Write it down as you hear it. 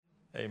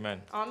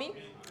Amen. Amin.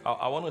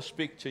 I want to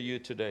speak to you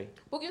today.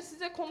 Bugün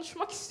size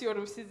konuşmak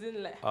istiyorum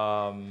sizinle.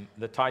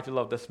 The title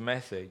of this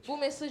message, Bu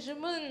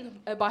mesajımın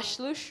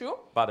başlığı şu.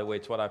 by the way,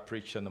 it's what I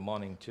preached in the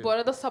morning Bu too.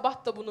 arada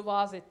sabah da bunu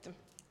vaaz ettim.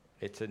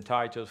 It's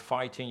entitled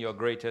Fighting Your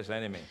Greatest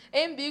Enemy.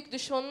 En büyük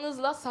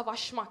düşmanınızla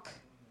savaşmak.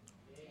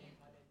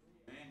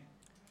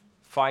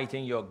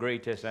 Fighting Your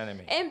Greatest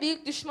Enemy. En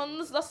büyük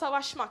düşmanınızla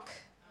savaşmak.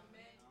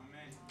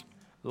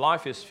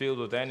 Life is filled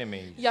with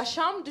enemies.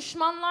 Yaşam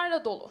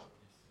düşmanlarla dolu.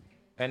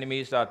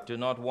 Enemies that do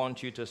not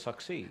want you to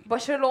succeed.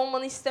 Başarılı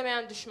olmanı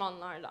istemeyen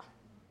düşmanlarla.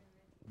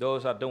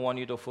 Those that don't want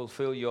you to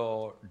fulfill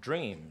your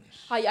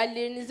dreams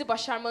Hayallerinizi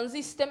başarmanızı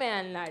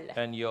istemeyenlerle.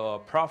 and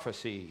your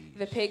prophecies.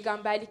 Ve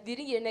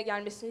peygamberliklerin yerine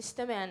gelmesini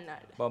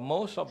istemeyenlerle. But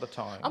most of the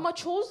time, Ama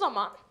çoğu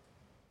zaman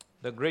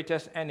the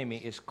greatest enemy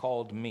is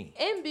called me.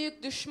 en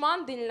büyük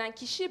düşman denilen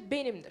kişi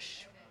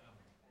benimdir.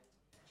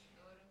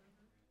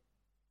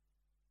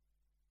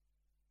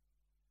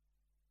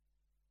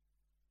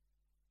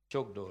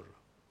 Çok doğru.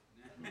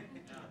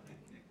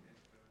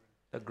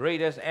 The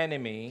greatest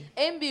enemy,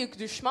 En büyük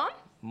düşman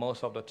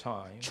most of the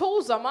time,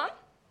 çoğu zaman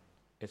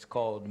is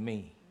called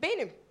me.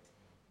 benim.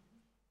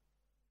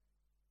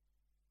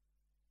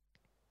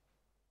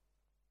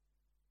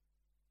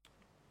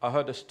 I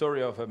heard the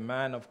story of a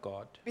man of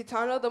God Bir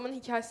Tanrı adamın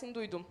hikayesini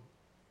duydum.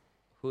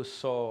 who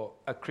saw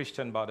a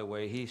Christian, by the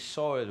way. He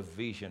saw a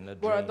vision,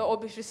 a Bu arada dream.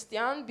 o bir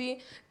Hristiyan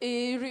bir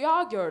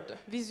rüya gördü,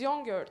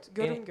 vizyon gördü,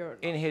 görüm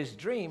gördü. In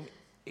his dream,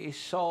 he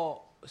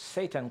saw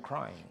Satan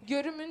crying,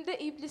 Görümünde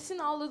iblisin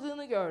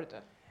ağladığını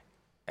gördü.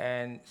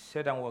 and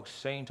Satan was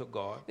saying to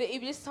God, Ve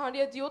iblis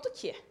Tanrı'ya diyordu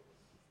ki,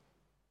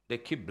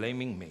 "They keep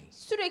blaming me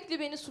sürekli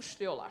beni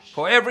suçluyorlar.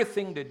 for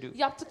everything they do,"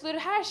 Yaptıkları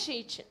her şey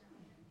için.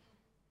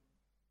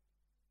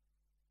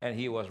 and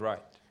he was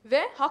right.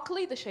 Ve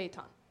haklıydı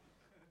şeytan.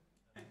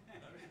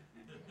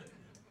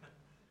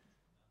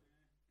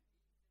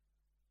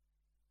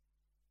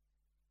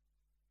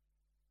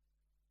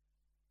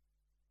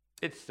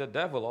 It's the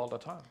devil all the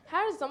time.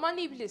 Her zaman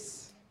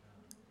iblis.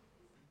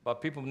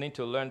 But people need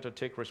to learn to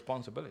take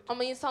responsibility,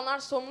 Ama insanlar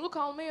sorumluluk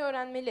almayı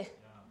öğrenmeli.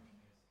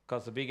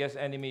 because the biggest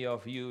enemy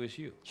of you is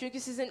you. Çünkü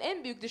sizin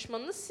en büyük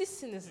düşmanınız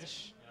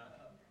sizsinizdir.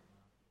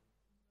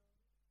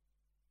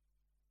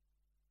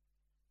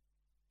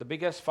 The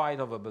biggest fight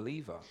of a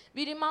believer,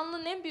 Bir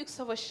imanlının en büyük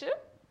savaşı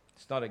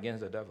it's not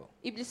against the devil.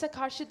 iblise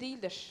karşı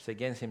değildir. It's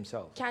against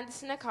himself.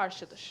 Kendisine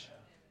karşıdır.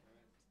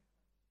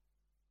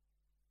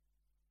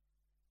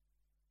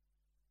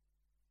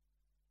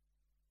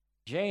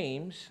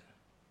 James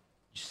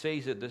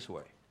says it this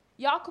way.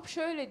 Yakup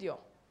şöyle diyor.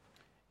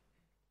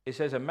 It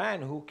says a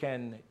man who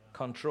can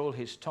control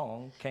his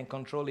tongue can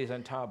control his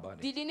entire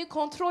body. Dilini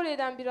kontrol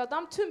eden bir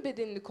adam tüm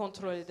bedenini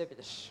kontrol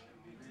edebilir.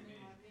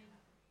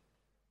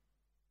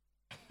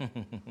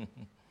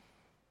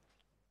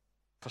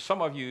 For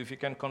some of you, if you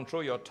can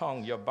control your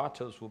tongue, your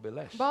battles will be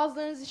less.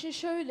 Bazılarınız için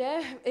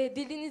şöyle,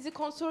 dilinizi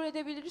kontrol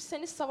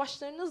edebilirseniz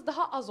savaşlarınız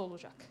daha az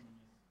olacak.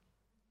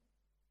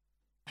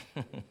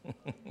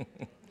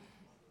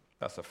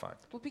 That's a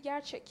fact. Bu bir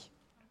gerçek.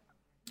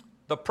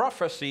 The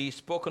prophecy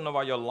spoken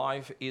over your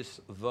life is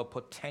the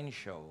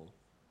potential.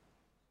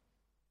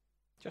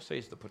 Just say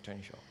it's the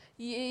potential.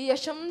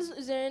 Yaşamınız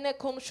üzerine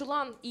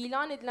konuşulan,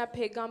 ilan edilen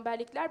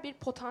peygamberlikler bir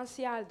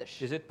potansiyeldir.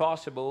 Is it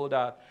possible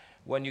that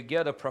when you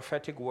get a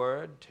prophetic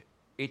word,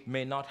 it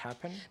may not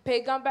happen?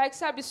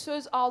 Peygamberksel bir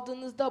söz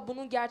aldığınızda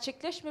bunun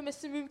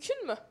gerçekleşmemesi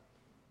mümkün mü?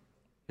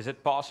 Is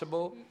it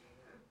possible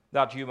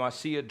that you must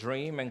see a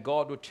dream and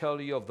God will tell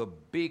you of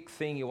the big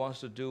thing He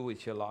wants to do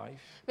with your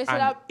life,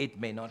 Mesela- and it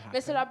may not happen?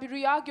 Mesela bir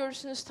rüya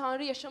görürsünüz,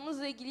 Tanrı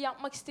yaşamınızla ilgili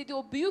yapmak istediği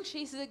o büyük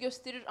şeyi size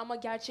gösterir ama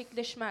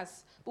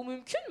gerçekleşmez. Bu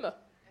mümkün mü?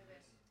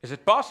 Is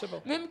it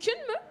possible?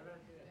 Mümkün mü?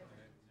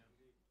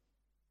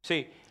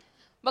 See,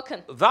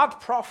 Bakın,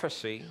 that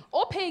prophecy,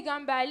 o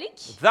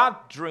peygamberlik, that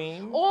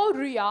dream, o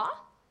rüya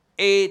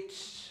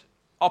it's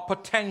a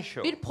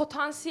potential. bir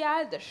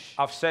potansiyeldir.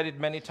 I've said it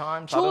many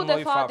times. Çoğu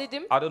defa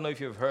dedim. I don't know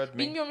if you've heard me,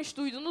 Bilmiyorum hiç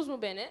duydunuz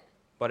mu beni?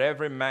 but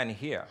every man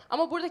here,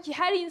 Ama buradaki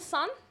her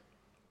insan,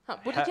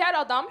 buradaki her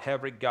adam,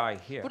 every guy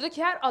here,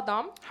 buradaki her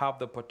adam, have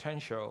the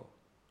potential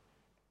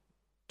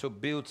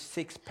to build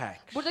six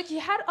packs. buradaki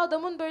her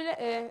adamın böyle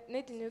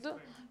ne deniyordu?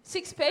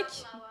 Six pack,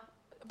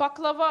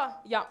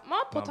 baklava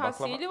yapma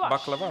potansiyeli var.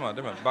 Baklava mı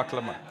değil mi?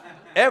 Baklava.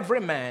 Every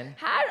man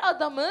Her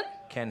adamın,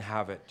 can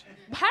have it.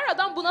 her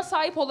adam buna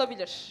sahip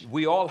olabilir.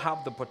 We all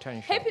have the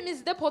potential.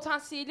 Hepimizde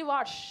potansiyeli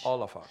var.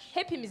 All of us.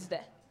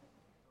 Hepimizde.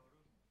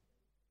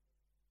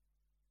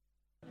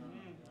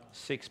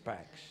 Six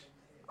packs.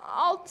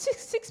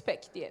 Six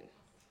pack diyelim.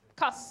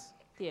 Kas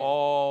diyelim.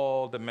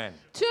 All the men.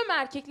 Tüm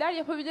erkekler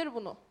yapabilir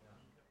bunu.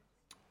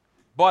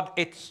 But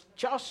it's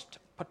just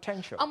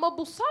potential. Ama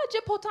bu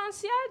sadece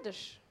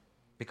potansiyeldir.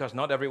 Because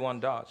not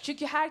everyone does.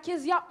 Çünkü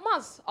herkes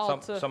yapmaz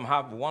altı Some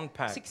have one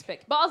pack. six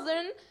pack.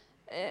 Bazılarının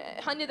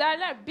hani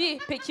derler bir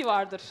peki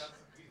vardır.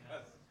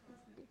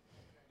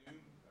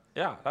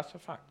 Yeah, that's a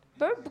fact.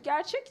 Böyle bu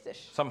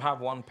gerçektir. Some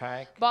have one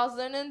pack.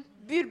 Bazılarının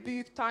bir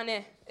büyük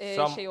tane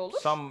şey olur.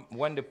 Some,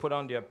 when they put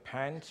on their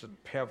pants, a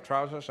pair of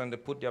trousers, and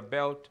they put their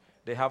belt,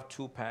 they have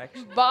 2 packs.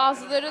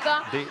 Bazıları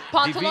da The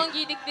pantolon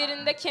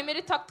giydiklerinde,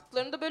 kemeri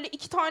taktıklarında böyle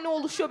 2 tane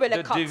oluşuyor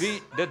böyle kat.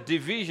 The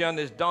division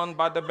is done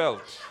by the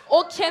belt.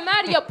 O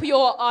kemer yapıyor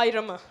o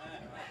ayrımı.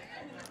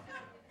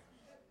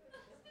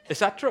 Is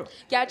that true?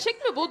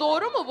 Gerçek mi bu?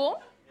 Doğru mu bu?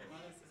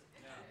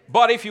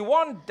 But if you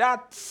want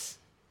that,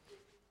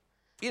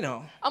 you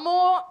know, Ama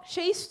o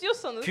şey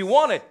istiyorsanız, if you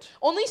want it,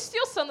 onu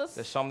istiyorsanız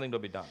there's something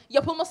to be done.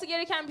 yapılması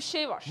gereken bir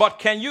şey var. But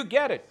can you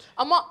get it?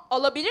 Ama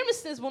alabilir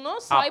misiniz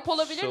bunu? Sahip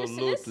olabilir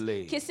misiniz?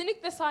 Absolutely.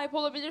 Kesinlikle sahip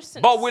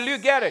olabilirsiniz. But will you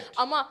get it?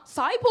 Ama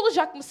sahip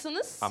olacak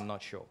mısınız? I'm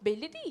not sure.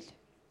 Belli değil.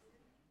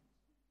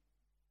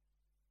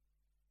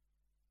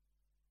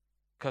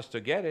 Because to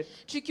get it,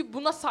 Çünkü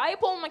buna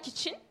sahip olmak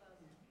için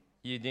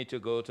you need to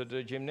go to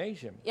the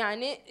gymnasium.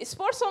 yani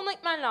spor salonuna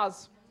gitmen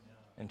lazım.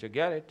 And to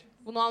get it,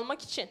 Bunu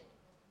almak için.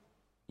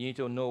 you need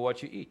to know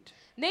what you eat.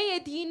 Ne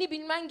yediğini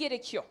bilmen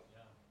gerekiyor.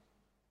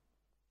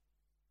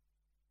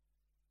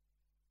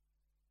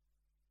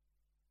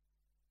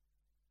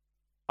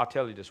 I'll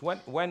tell you this.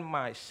 When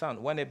my son,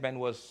 when Eben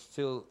was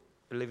still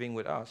living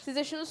with us,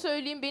 Size şunu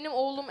söyleyeyim, benim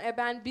oğlum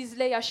Eben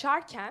bizle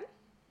yaşarken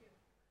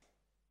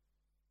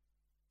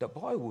the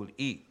boy will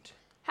eat,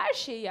 her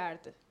şeyi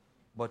yerdi.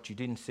 but you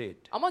didn't see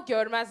it. Ama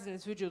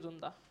görmezdiniz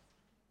vücudunda.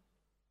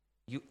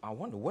 I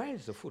wonder, where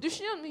is the food?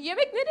 Düşünüyorum,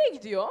 yemek nereye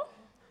gidiyor?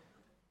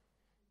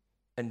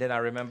 And then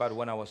I remembered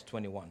when I was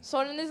 21.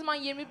 Sonra ne zaman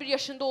 21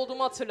 yaşında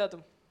olduğumu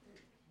hatırladım.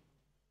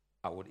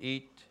 I would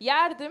eat,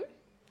 Yerdim,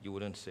 you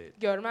wouldn't see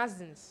it.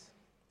 görmezdiniz.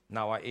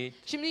 Now I eat,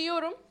 Şimdi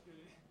yiyorum,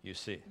 you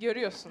see.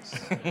 görüyorsunuz.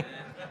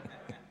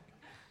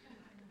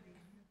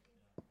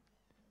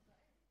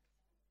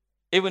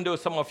 Even though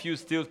some of you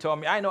still tell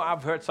me, I know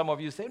I've heard some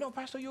of you say, no,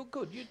 Pastor, you're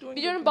good. You're doing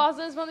Biliyorum good.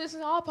 bazılarınız bana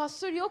diyorsunuz,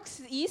 pastör yok,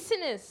 siz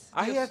iyisiniz. I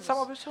hear diyorsunuz. some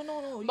of you say,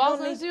 no, you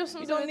Bazılarınız don't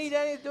diyorsunuz, need evet,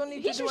 anything, don't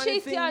need to hiçbir do şeye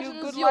anything. You're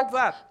ihtiyacınız good yok. like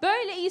that.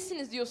 Böyle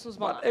iyisiniz diyorsunuz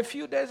bana. But a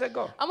few days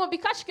ago, Ama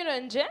birkaç gün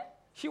önce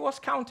she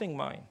was counting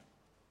mine.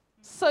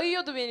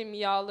 sayıyordu benim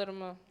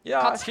yağlarımı.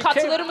 Yeah,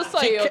 Katlarımı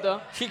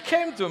sayıyordu. She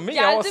came to me. I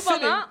Geldi was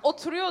sitting. bana, It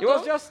oturuyordu.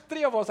 was just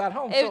 3 of us at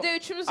home. Evde So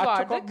üçümüz I took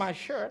vardık. off my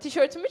shirt.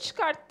 Tişörtümü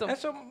çıkarttım. And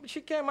so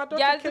she came, my daughter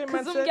Geldi came and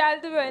kızım said,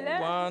 geldi böyle.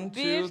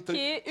 1, 2, 1, 3. 2,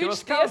 She 3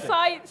 was diye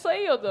counting.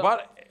 sayıyordu. But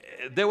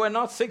they were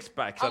not 6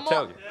 packs, I tell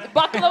Ama you.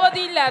 baklava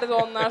değillerdi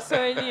onlar,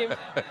 söyleyeyim.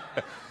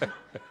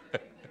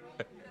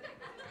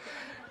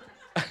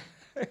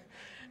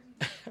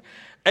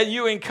 And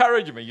you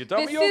encourage me. You tell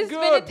Ve me, you're siz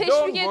beni good. teşvik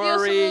Don't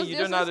worry. ediyorsunuz. You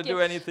don't have to Diyorsunuz do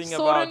ki anything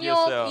sorun about yok,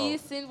 yourself.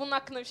 iyisin. Bunun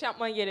hakkında bir şey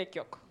yapman gerek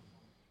yok.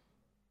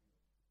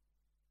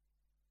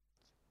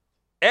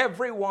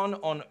 Everyone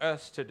on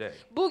earth today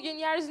Bugün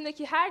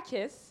yeryüzündeki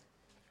herkes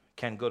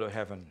can go to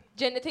heaven,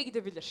 cennete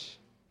gidebilir.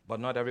 but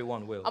not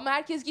everyone will. Ama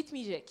herkes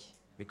gitmeyecek.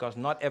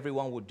 Because not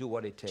everyone will do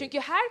what it takes. Çünkü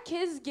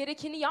herkes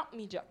gerekeni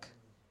yapmayacak.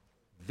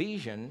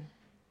 Vision,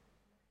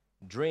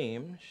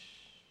 dreams,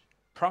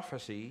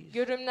 prophecies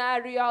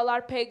Görümler,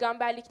 rüyalar,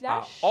 peygamberlikler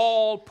are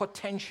all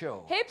potential.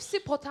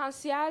 hepsi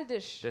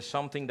potansiyeldir. There's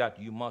something that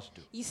you must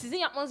do Sizin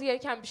yapmanız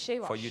gereken bir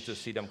şey var. for you to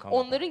see them come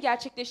upon, Onların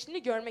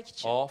gerçekleştiğini görmek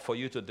için. or for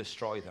you to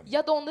destroy them.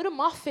 Ya da onları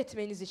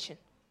mahvetmeniz için.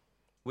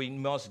 We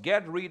must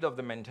get rid of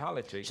the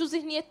mentality. Şu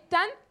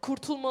zihniyetten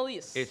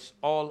kurtulmalıyız. It's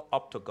all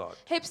up to God.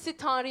 Hepsi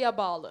Tanrı'ya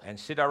bağlı. And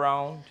sit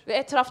around, Ve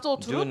etrafta do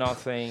oturup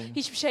nothing,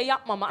 hiçbir şey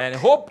yapmamak. and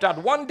hope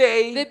that one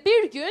day Ve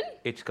bir gün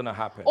it's going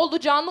to happen.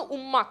 olacağını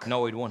ummak.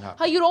 No, it won't happen.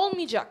 Hayır,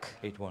 olmayacak.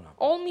 It won't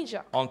happen.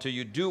 Olmayacak. Until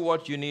you do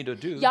what you need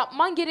to do,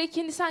 Yapman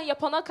gerekeni sen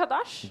yapana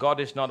kadar God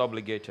is not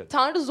obligated.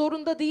 Tanrı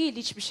zorunda değil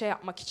hiçbir şey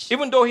yapmak için.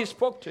 Even though He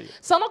spoke to you,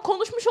 Sana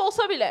konuşmuş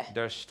olsa bile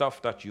there's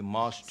stuff that you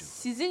must do.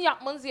 sizin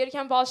yapmanız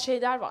gereken bazı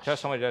şeyler var. Tell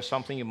somebody there's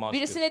something you must do.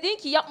 Birisine deyin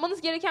ki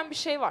yapmanız gereken bir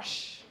şey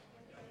var.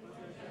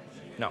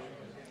 Now,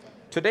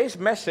 today's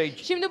message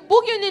Şimdi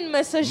bugünün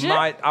mesajı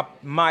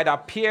might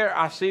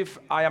appear as if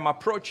I am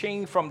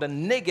approaching from the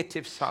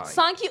negative side.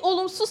 sanki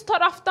olumsuz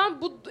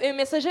taraftan bu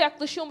mesaja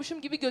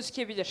yaklaşıyormuşum gibi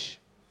gözükebilir.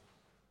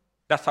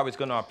 That's how it's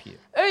going to appear.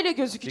 Öyle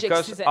gözükecek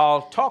Because size.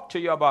 I'll talk to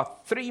you about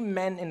 3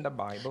 men in the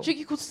Bible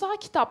Çünkü kutsal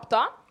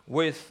kitapta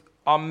with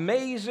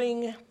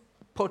amazing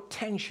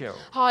potential,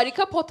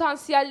 harika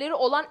potansiyelleri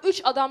olan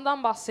 3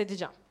 adamdan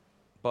bahsedeceğim.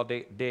 but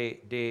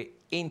they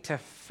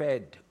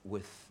interfered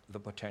with the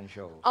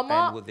potential Ama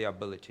and with the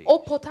ability.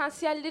 o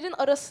potansiyellerin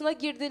arasına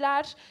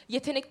girdiler,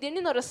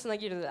 yeteneklerinin arasına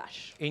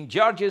girdiler. In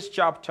Judges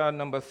chapter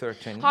number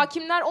 13,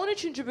 Hakimler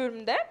 13.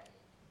 bölümde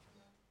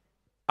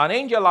an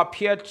angel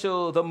appeared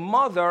to the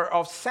mother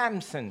of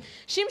Samson,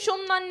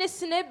 Şimşon'un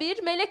annesine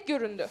bir melek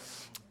göründü.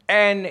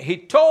 and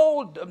he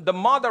told the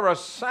mother of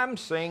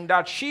Samson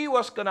that she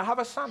was going to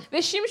have a son.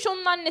 Ve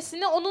Şimşon'un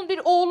annesine onun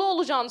bir oğlu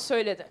olacağını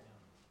söyledi.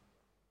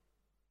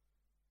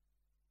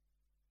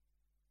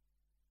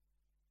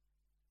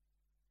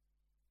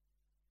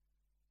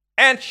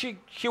 And she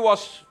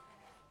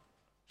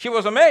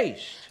was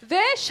amazed.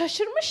 Ve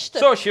şaşırmıştı.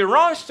 So she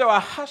runs to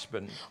her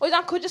husband O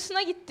yüzden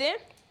kocasına gitti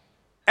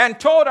and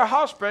told her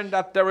husband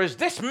that there is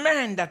this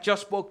man that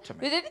just spoke to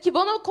me. Ve dedi ki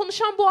bana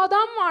konuşan bu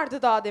adam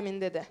vardı daha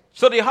demin dedi.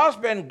 So the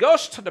husband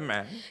goes to the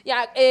man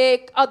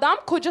Yani adam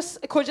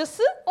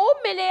kocası o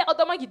meleğe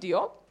adama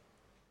gidiyor.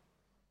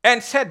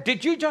 and said,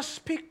 "Did you just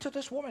speak to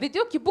this woman?" Ve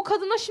diyor ki bu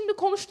kadına şimdi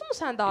konuştun mu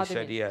sen daha He said,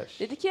 demin? "Yes."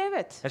 Dedi ki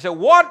evet. I said,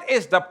 "What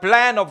is the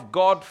plan of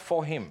God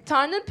for him?"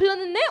 Tanrı'nın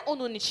planı ne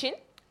onun için?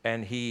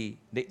 And the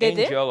Dedi.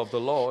 angel of the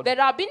Lord Ve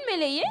Rabbin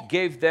meleği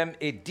gave them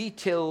a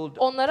detailed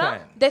onlara plan,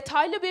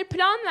 detaylı bir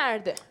plan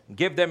verdi.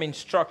 gave them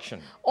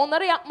instruction.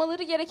 Onlara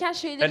yapmaları gereken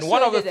şeyleri And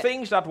one of the söyledi.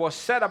 things that was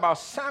said about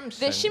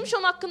Samson Ve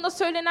Şimşon hakkında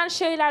söylenen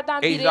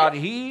şeylerden is that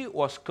biri he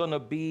was going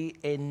to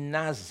be a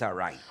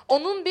Nazarite.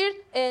 onun bir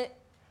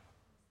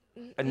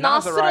A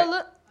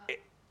Nasıralı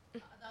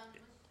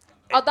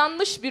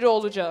adanmış biri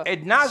olacağı.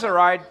 A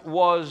Nazarite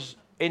was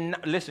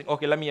listen,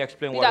 okay, let me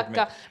explain Bir what it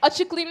means. dakika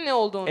açıklayayım ne A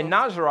olduğunu.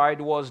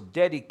 Nazarite was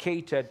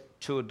dedicated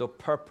to the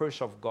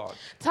purpose of God.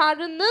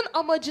 Tanrı'nın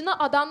amacına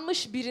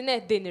adanmış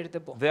birine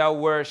denirdi bu. There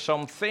were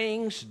some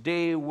things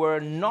they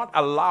were not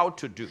allowed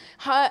to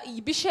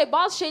do,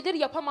 Bazı şeyleri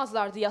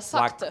yapamazlardı,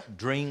 yasaktı.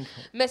 like drink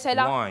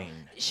Mesela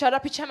wine.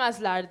 şarap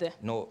içemezlerdi.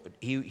 No,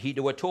 they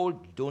were told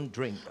don't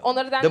drink.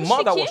 Onlara The denmişti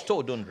mother ki was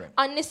told don't drink.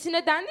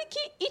 annesine dendi ki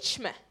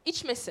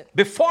içmesin.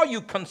 Before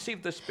you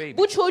conceive this baby,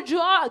 Bu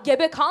çocuğa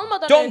gebe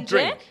kalmadan Don't önce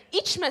drink.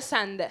 içme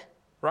sen de.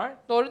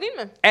 right? Doğru değil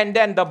mi? And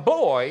then the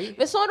boy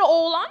Ve sonra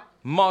oğlan,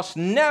 must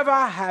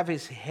never have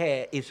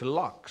his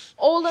locks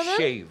oğlanın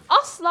shaved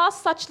asla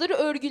saçları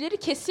örgüleri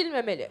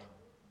kesilmemeli.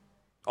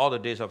 all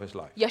the days of his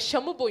life.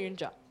 Yaşamı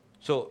boyunca.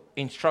 So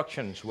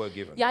instructions were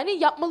given. Yani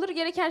yapmaları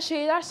gereken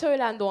şeyler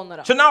söylendi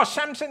onlara. So now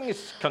Samson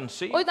is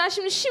conceived. O yüzden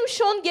şimdi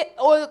Şimşon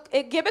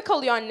gebe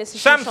kalıyor annesi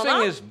Samson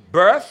Şimşon'a. is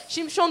birthed,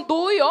 Şimşon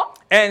doğuyor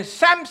and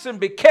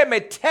Samson became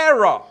a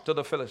terror to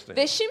the Philistines.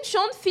 ve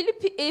Şimşon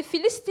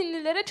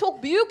Filistinlilere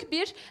çok büyük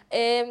bir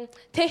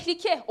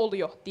tehlike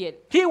oluyor diyelim.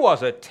 He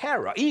was a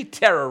terror. He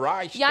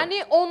terrorized them.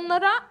 Yani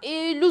onlara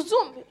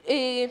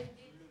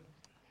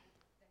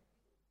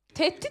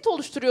tehdit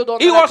oluşturuyordu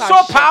He onlara was so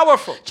karşı.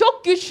 powerful.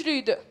 Çok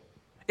güçlüydü.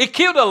 He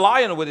killed a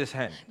lion with his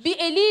hand. Bir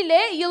eliyle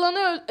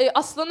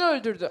aslanı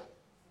öldürdü.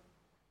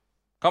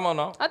 Come on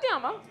now. Hadi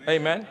ama.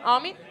 Amen.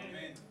 Amin.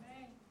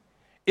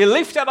 He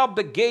lifted up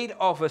the gate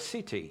of a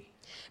city,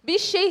 Bir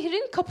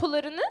şehrin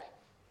kapılarını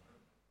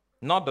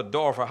not the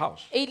door of a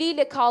house,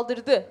 eliyle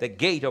kaldırdı. the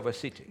gate of a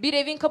city, Bir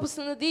evin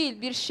kapısını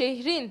değil, bir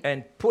şehrin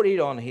and put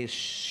it on his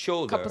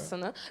shoulder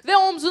kapısını ve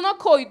omzuna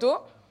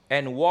koydu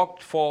and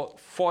walked for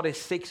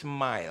 46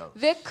 miles.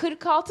 ve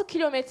 46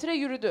 kilometre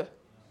yürüdü.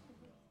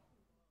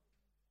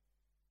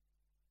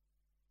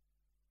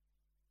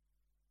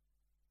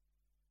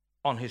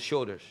 On his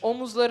shoulders,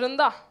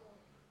 Omuzlarında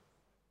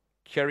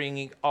carrying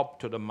it up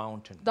to the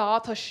mountain.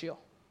 dağa taşıyor.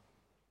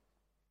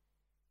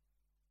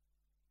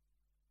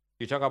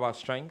 You talk about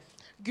strength.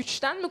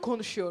 Güçten mi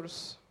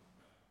konuşuyoruz?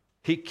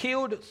 He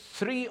killed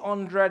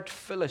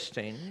 300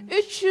 Philistines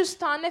 300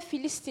 tane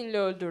Filistinli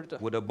öldürdü.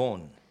 with a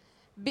bone,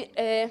 Bir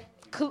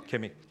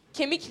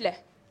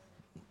kemikle.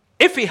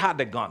 If he had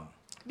a gun,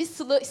 Bir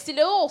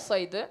silahı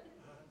olsaydı,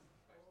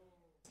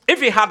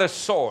 if he had a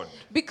sword,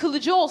 bir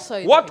kılıcı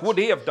olsaydı what would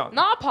he have done?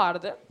 ne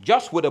yapardı?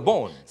 Just with a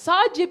bone,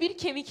 Sadece bir he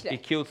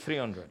kemikle killed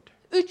 300.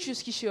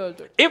 300 kişi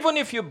öldürdü. Even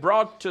if you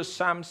brought to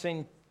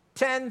Samson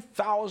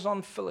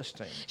 10,000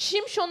 Philistines,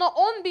 Şimşon'a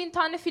 10.000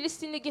 tane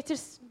Filistinli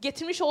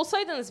getirmiş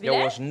olsaydınız there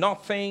bile was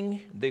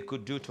nothing they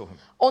could do to him.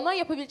 ona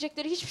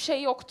yapabilecekleri hiçbir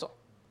şey yoktu.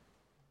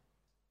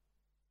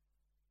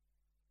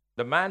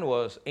 The man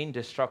was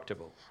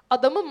indestructible.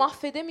 Adamı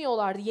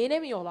mahvedemiyorlardı,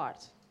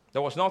 yenemiyorlardı.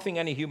 There was nothing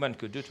any human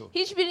could do to him.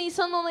 Hiçbir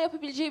insanın ona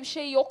yapabileceği bir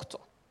şey yoktu.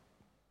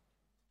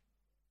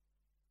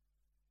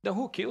 Then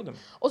who killed him?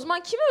 O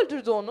zaman kim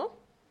öldürdü onu?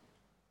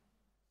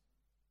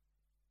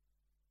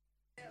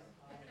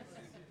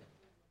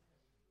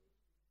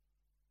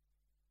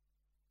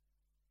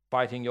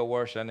 Fighting your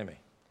worst enemy.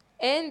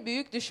 En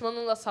büyük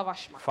düşmanınla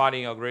savaşmak.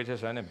 Fighting your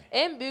greatest enemy.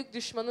 En büyük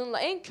düşmanınla,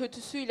 en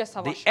kötüsüyle The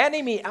savaşmak.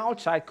 enemy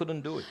outside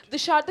couldn't do it.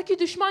 Dışarıdaki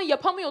düşman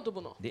yapamıyordu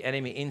bunu. The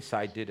enemy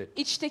inside did it.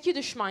 İçteki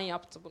düşman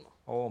yaptı bunu.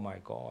 Oh my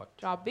God.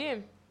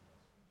 Rabbim.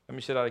 Let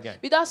me say that again.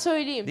 Bir daha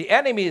söyleyeyim. The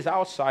enemies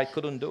outside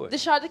couldn't do it.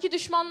 Dışarıdaki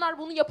düşmanlar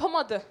bunu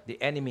yapamadı. The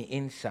enemy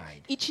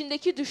inside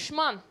İçindeki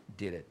düşman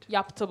did it.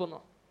 yaptı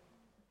bunu.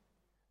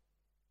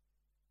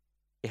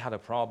 He had a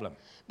problem.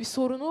 Bir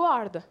sorunu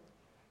vardı.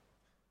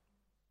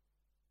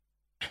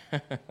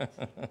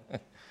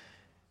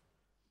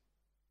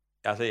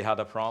 I say he had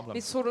a problem.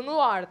 Bir sorunu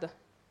vardı.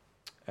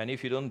 And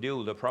if you don't deal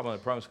with the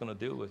problem is going to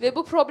deal with Ve it.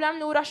 bu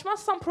problemle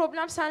uğraşmazsan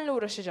problem seninle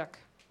uğraşacak.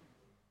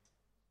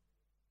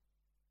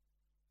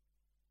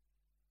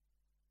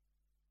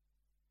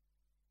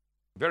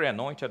 Very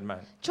anointed man.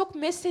 Çok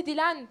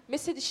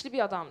mesedişli bir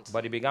adamdı.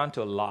 But he began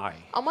to lie.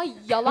 Ama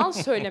yalan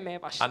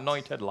söylemeye başladı.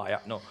 Anointed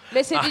liar. No.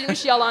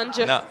 Mesedilmiş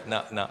yalancı.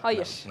 No.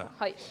 Hayır, No.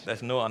 hayır.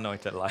 There's no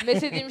anointed liar.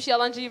 Mesedilmiş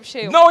yalancı gibi bir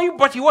şey yok. No,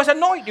 but he was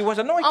anointed. He was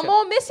anointed. Ama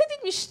o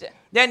mesedilmişti.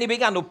 Then he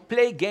began to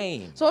play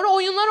games. Sonra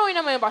oyunlar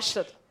oynamaya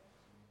başladı.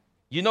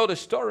 You know the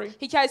story.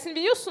 Hikayesini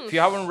biliyorsunuz. If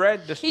you haven't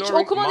read the story, Hiç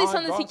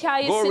okumadıysanız my God,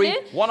 hikayesini, go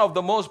read one of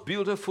the most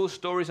beautiful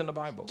stories in the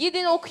Bible.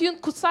 Gidin okuyun,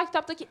 kutsal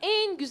kitaptaki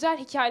en güzel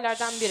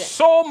hikayelerden biri.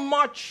 So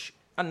much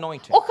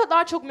anointing. O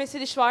kadar çok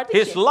mesaj vardı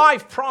His ki.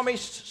 life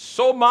promised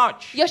so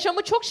much,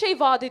 Yaşamı çok şey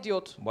vaat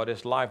ediyordu. but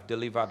his life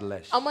delivered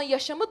less. Ama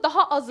yaşamı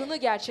daha azını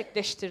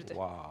gerçekleştirdi.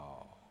 Wow.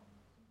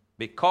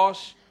 Because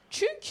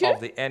Çünkü of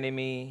the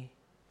enemy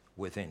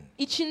within,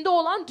 içinde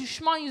olan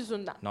düşman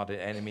yüzünden. not the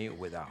enemy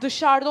without.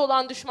 Dışarıda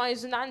olan düşman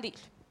yüzünden değil.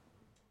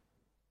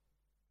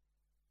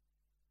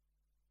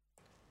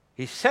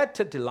 He said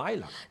to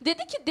Delilah,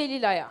 Dedi ki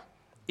Delila'ya,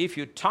 if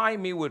you tie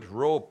me with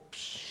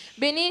ropes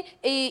beni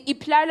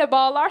iplerle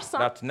bağlarsan,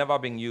 that's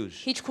never been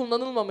used, hiç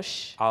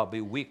kullanılmamış, I'll be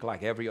weak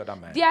like every other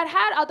man. diğer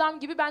her adam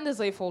gibi ben de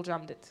zayıf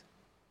olacağım dedi.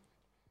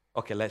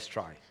 Okay, let's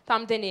try.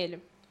 Tam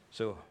deneyelim.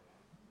 So,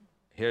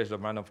 here's the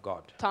man of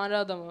God, Tanrı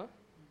adamı,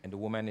 and the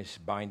woman is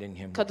binding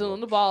him with kadın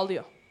ropes. onu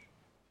bağlıyor.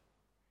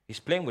 He's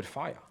playing with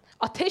fire.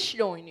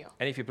 Ateşle oynuyor.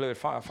 And if you play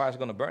with fire, fire's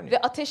going to burn you.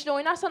 Ve ateşle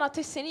oynarsan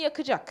ateş seni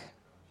yakacak.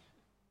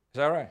 Is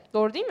that right?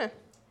 Doğru değil mi?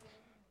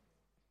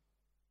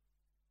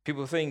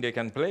 People think they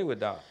can play with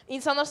that.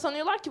 İnsanlar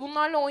sanıyorlar ki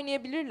bunlarla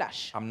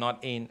oynayabilirler. I'm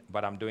not in,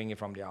 but I'm doing it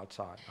from the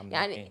outside. I'm not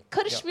Yani in.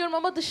 karışmıyorum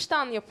ama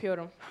dıştan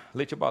yapıyorum.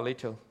 Little by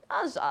little,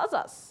 Az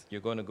az.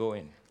 you're going to go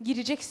in.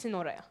 Gireceksin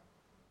oraya.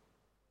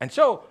 And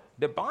so,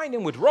 they bind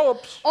him with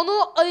ropes.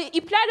 Onu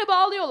iplerle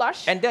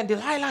bağlıyorlar. And then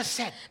Delilah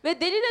said,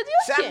 Ve Delila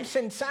diyor ki,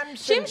 Samson, Samson,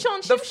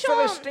 Şimşon, the Şimşon,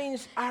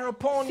 Philistines are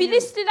upon you.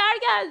 Filistliler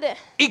geldi.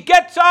 He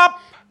gets up,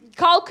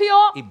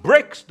 Kalkıyor, he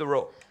breaks the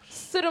rope.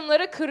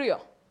 sırımları kırıyor.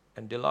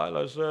 And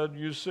Delilah said,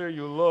 you say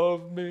you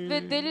love me.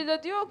 Ve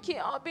Delila diyor ki,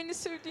 beni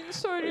sevdiğini You don't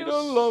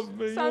söylüyorsun. love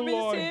me, Sen you beni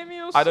lie.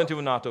 sevmiyorsun. I don't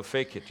even know how to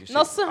fake it, you see.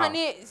 Nasıl Ah,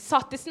 hani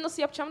sahtesini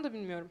nasıl yapacağımı da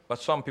bilmiyorum. but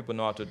some people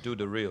know how to do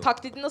the real.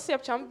 Taklidi nasıl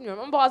yapacağımı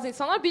bilmiyorum ama bazı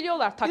insanlar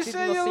biliyorlar You taklidi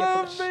say you nasıl love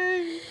yapılır.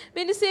 me.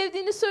 Beni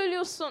sevdiğini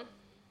söylüyorsun.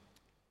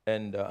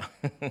 And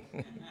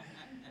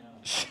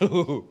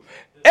so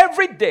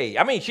every day,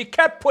 I mean, she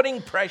kept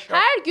putting pressure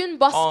Her gün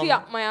baskı On-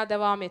 yapmaya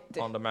devam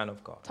etti. on the man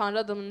of God. Tanrı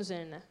adamın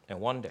üzerine.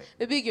 And one day,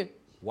 Ve bir gün,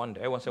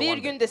 everyone say bir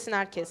one day. gün desin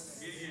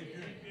herkes.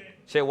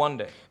 Say one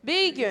day.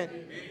 Bir gün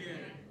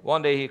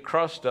One day he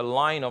crossed the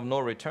line of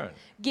no return.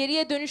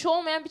 geriye dönüş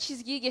olmayan bir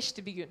çizgiyi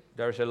geçti bir gün.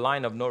 There is a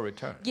line of no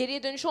return.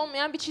 Geriye dönüş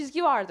olmayan bir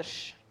çizgi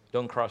vardır.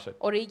 Don't cross it.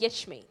 Orayı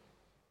geçmeyin.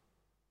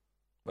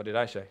 What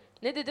did I say?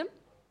 Ne dedim?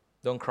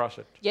 Don't cross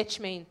it.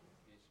 Geçmeyin.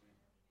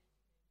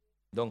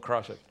 Don't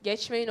cross it.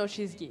 Geçmeyin o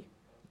çizgiyi.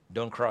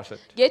 Don't cross it.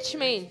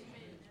 Geçmeyin.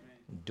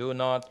 Do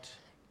not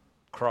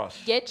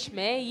cross.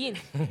 Geçmeyin.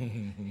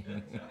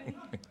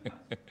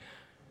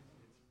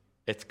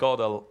 It's called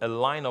a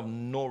line of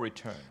no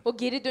return. O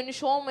geri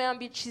dönüş olmayan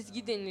bir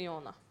çizgi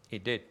deniliyor ona.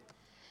 He did.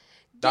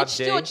 That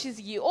Geçti day- o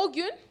çizgiyi.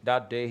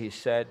 That day he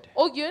said,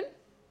 O gün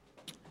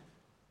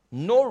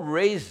no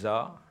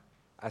razor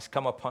has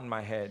come upon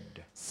my head.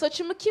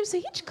 saçımı kimse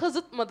hiç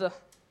kazıtmadı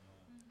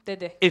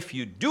dedi. If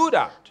you do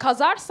that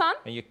Kazarsan,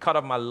 and you cut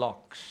off my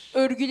locks,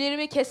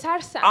 örgülerimi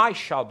kesersen I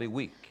shall be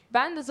weak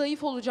ben de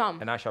zayıf olacağım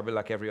and I shall be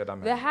like every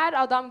other ve man. her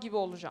adam gibi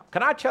olacağım.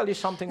 Can I tell you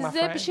something, my Size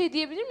bir friend? şey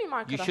diyebilir miyim You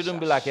arkadaşlar?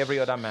 shouldn't be like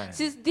every other man.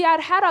 Siz diğer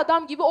her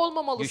adam gibi You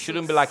olmamalısınız.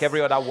 shouldn't be like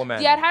every other woman.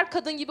 Diğer her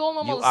kadın gibi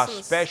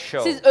olmamalısınız.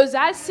 special. Siz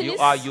özelsiniz.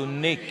 You are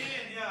unique.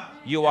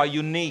 You are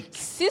unique.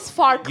 Siz You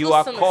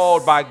are farklısınız.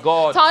 called by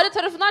God. Tanrı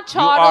tarafından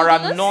You are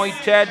çağrıldınız.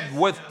 anointed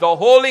with the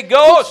Holy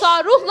Ghost.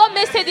 Kutsal ruhla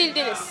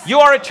mesedildiniz.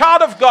 You are a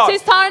child of God.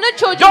 Siz Tanrı'nın Don't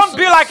çocuğusunuz.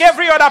 be like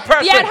every other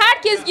Diğer person.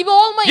 herkes gibi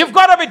olmayın. You've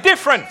got to be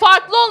different.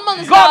 Farklı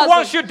olmanız God lazım.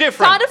 wants you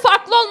different. Tanrı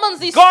farklı olmanızı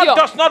God istiyor.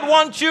 does not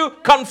want you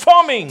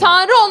conforming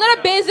Tanrı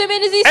onlara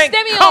benzemenizi and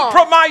istemiyor.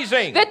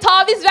 compromising Ve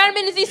taviz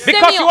vermenizi because you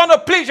istemiyor. want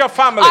to please your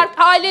family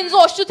Ailenizi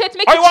hoşnut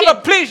etmek or you want için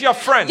to please your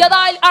friend. ya da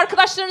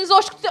arkadaşlarınızı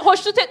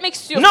hoşnut etmek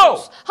istiyorsunuz. No.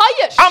 Hayır.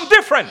 I'm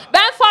different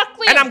Ben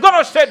farklıyım. and I'm going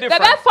to stay Ve ben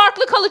different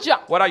farklı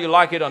kalacağım. whether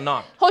you like it or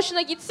not.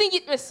 Hoşuna gitsin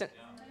gitmesin.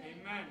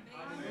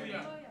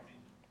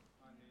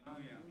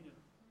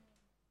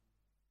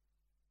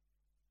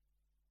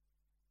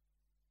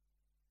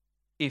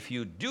 If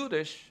you do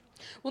this,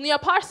 Bunu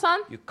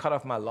yaparsan, you cut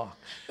off my locks.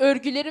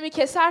 örgülerimi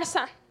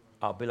kesersen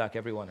I'll be like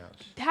everyone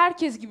else.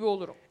 herkes gibi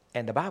olurum.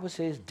 And the Bible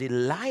says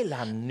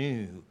Delilah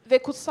knew Ve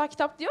kutsal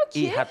kitap diyor he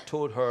ki had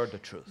told her the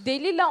truth.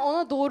 Delila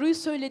ona doğruyu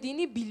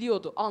söylediğini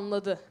biliyordu,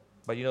 anladı.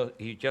 But you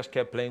know, he just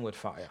kept playing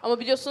with fire. Ama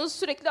biliyorsunuz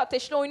sürekli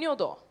ateşle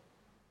oynuyordu o.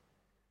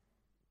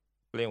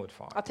 Playing with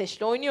fire.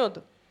 Ateşle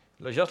oynuyordu.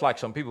 Just like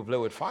some people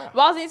play with fire.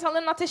 Bazı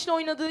insanların ateşle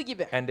oynadığı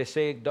gibi. And they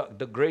say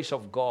the grace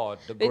of God,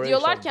 the Ve grace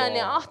diyorlar of ki hani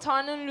God.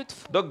 Tanrı'nın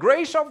lütfu. The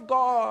grace of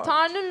God.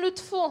 Tanrı'nın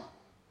lütfu.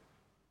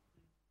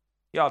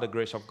 Yeah, the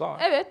grace of God.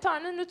 Evet,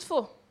 Tanrı'nın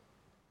lütfu.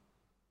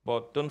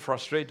 But don't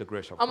frustrate the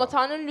grace of Ama God.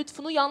 Tanrı'nın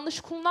lütfunu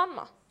yanlış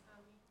kullanma.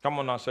 Come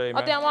on now, say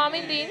Hadi amen. ama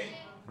amin deyin.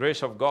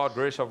 Grace of God,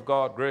 grace of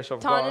God, grace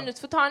of Tanrı'nın God.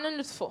 lütfu, Tanrı'nın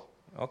lütfu.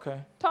 Okay.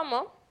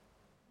 Tamam.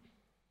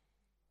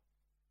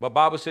 But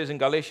Bible says in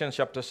Galatians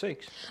chapter 6,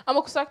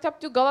 Ama kutsal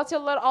kitap diyor,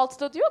 Galatyalılar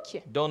 6'da diyor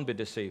ki don't be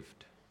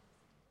deceived.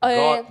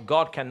 Ee,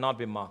 God cannot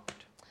be mocked.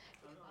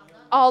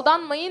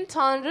 aldanmayın,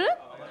 Tanrı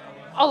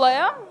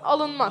alaya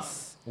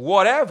alınmaz.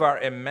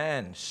 Whatever a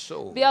man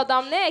sows, Bir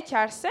adam ne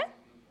ekerse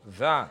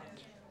that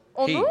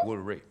he onu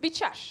will reap.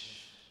 biçer.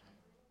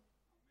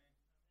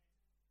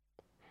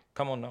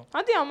 Come on now.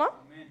 Hadi ama.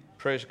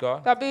 Praise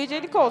God. Rabbe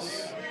yücelik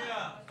olsun.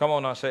 Come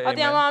on now, say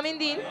Hadi ama amen. amin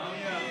deyin.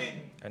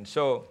 And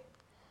so,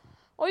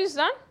 O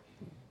yüzden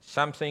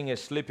something is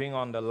sleeping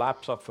on the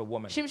laps of a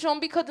woman, şimdi şu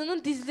an bir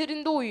kadının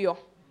dizlerinde uyuyor.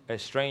 a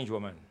strange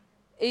woman.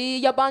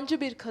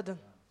 Yabancı bir kadın.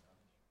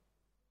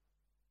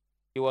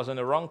 He was in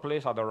the wrong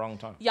place at the wrong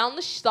time.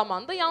 Yanlış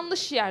zamanda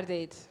yanlış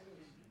yerdeydi.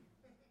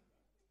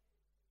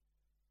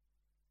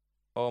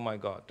 Oh my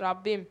God.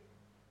 Rabbim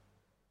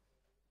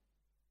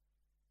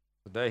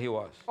There he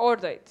was.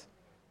 oradaydı.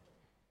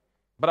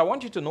 But I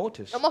want you to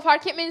notice, Ama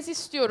fark etmenizi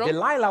istiyorum.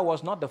 Delilah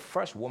was not the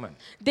first woman.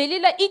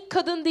 Delila ilk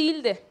kadın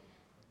değildi.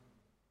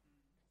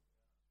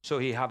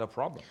 So he had a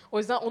problem. O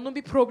yüzden onun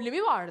bir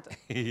problemi vardı.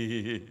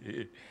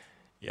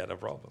 He had a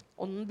problem.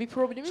 Onun bir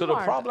problemi So the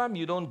vardı. problem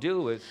you don't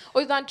deal with O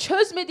yüzden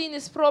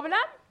çözmediğiniz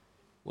problem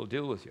will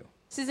deal with you.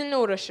 sizinle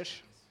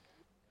uğraşır.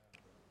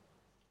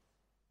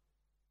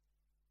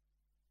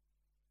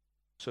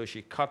 So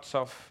she cuts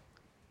off,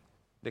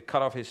 they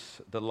cut off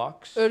the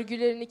locks.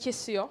 Örgülerini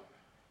kesiyor.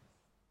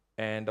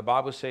 And the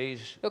Bible says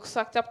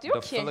Yoksa kitap the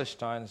diyor ki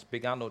Philistines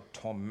began to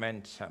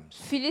torment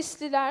Samson.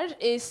 Filistliler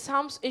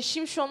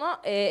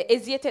Şimşon'a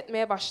eziyet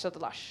etmeye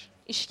başladılar.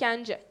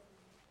 İşkence.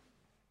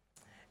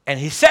 And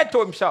he said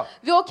to himself,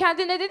 Ve o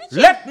kendine dedi ki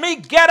let me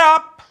get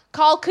up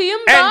kalkayım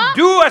da and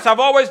do as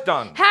I've always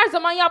done. her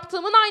zaman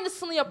yaptığımın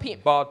aynısını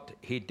yapayım.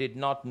 But he did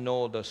not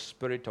know the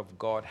Spirit of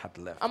God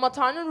had left. Ama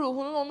Tanrı'nın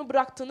ruhunun onu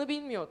bıraktığını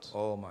bilmiyordu.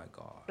 Oh my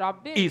God.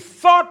 Rabbim He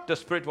thought the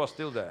Spirit was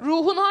still there,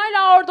 ruhun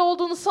hala orada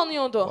olduğunu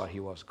sanıyordu. but he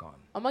was gone.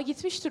 Ama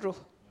gitmişti ruh.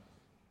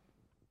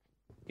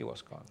 He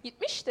was gone.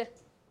 Gitmişti.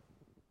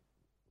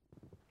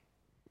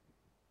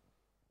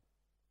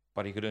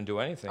 But he couldn't do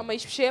anything. Ama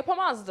hiçbir şey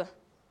yapamazdı.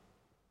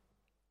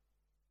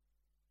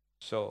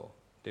 So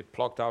they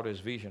plucked out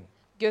his vision.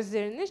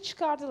 Gözlerini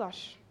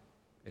çıkardılar.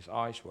 His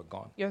eyes were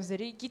gone.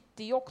 Gözleri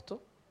gitti, yoktu.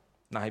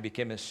 Now he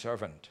became a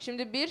servant.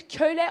 Şimdi bir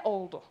köle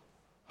oldu.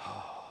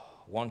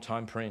 One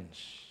time prince.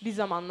 Bir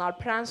zamanlar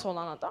prens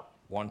olan adam.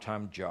 One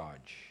time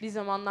judge. Bir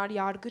zamanlar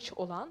yargıç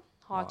olan,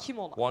 hakim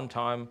olan. One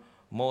time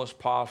most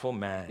powerful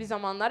man. Bir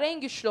zamanlar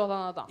en güçlü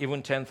olan adam.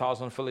 Even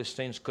 10,000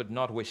 Philistines could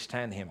not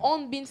withstand him.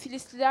 10.000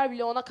 Filistliler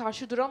bile ona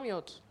karşı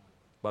duramıyordu.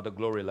 But the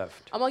glory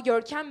left Ama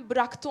görkem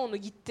bıraktı onu,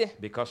 gitti.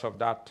 because of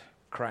that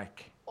crack,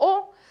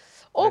 O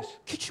Yes.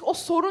 küçük o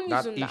sorun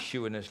that yüzünden.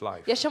 issue in his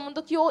life.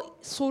 Yaşamındaki o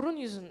sorun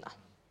yüzünden.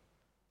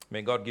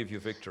 May God give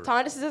you victory.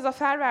 Tanrı size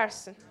zafer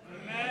versin.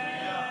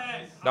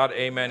 That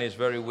amen is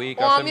very weak.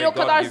 O I said, amin may o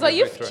kadar God give you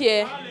zayıf victory.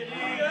 ki.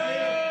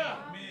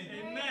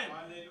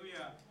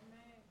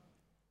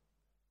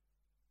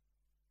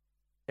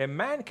 A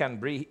man can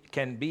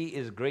be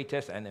his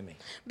greatest enemy.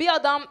 Bir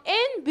adam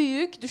en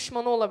büyük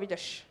düşmanı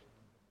olabilir.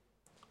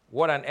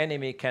 What an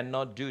enemy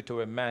cannot do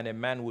to a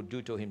man would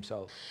do to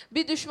himself.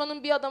 Bir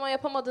düşmanın bir adama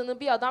yapamadığını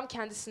bir adam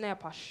kendisine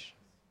yapar.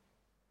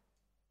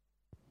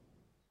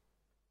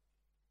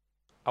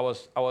 I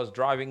was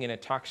driving in a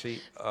taxi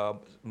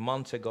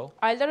months ago,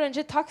 Aylar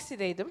önce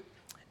taksideydim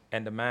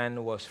and the man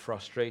was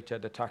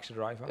frustrated, the taxi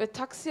driver, ve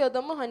taksi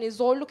adamı hani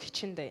zorluk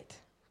içindeydi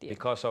diye.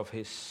 because of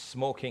his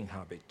smoking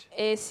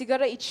habit.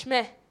 Sigara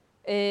içme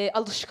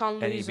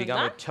alışkanlığı And he began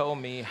yüzünden. to tell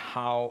me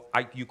how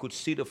you could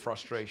see the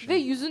frustration. Ve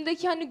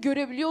yüzündeki hani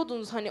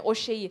görebiliyordunuz hani o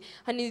şeyi.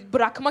 Hani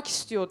bırakmak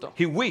istiyordu.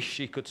 He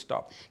wished he could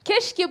stop,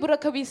 Keşke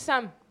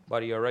bırakabilsem.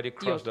 but he already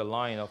crossed the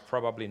line of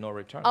probably no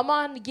return. Ama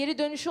hani geri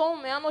dönüşü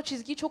olmayan o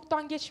çizgiyi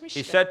çoktan He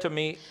geçmişti. said to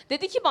me,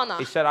 Dedi ki bana.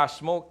 he said, I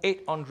smoke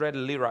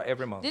 800 lira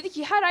every month. Dedi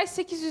ki her ay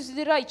 800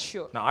 lira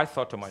içiyor. Now I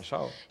thought to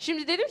myself,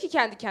 Şimdi dedim ki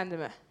kendi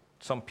kendime.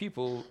 some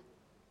people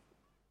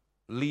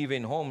live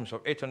in homes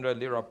of 800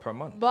 lira per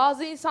month.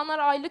 Bazı insanlar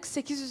aylık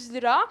 800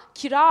 lira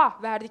kira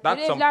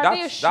verdikleri evlerde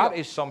yaşıyor. That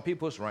is some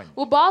people's rent.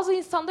 Bu bazı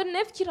insanların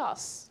ev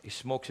kirası. He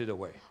smokes it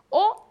away.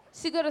 O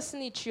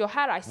sigarasını içiyor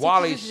her ay While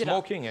he's 800 lira.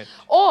 smoking it,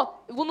 O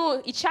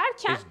bunu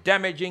içerken it's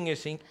damaging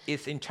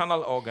his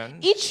internal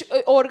organs iç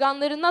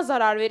organlarına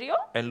zarar veriyor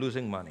and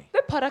losing money.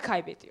 ve para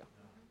kaybediyor.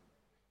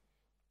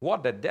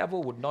 What the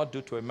devil would not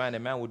do to a man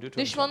would do to himself.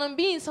 Düşmanın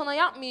bir insana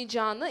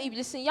yapmayacağını,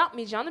 iblisin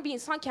yapmayacağını bir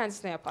insan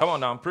kendisine yapar. Come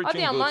on now, I'm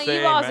preaching Hadi ama good, say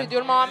iyi vaaz amen.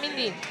 ediyorum, amin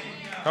deyin.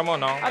 Come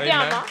on now, Hadi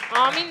amen.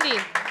 ama, amin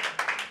deyin.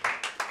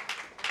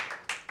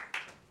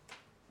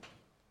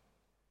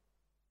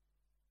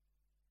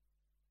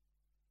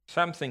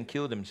 Samson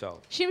killed himself.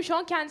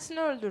 Şimşon kendisini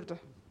öldürdü.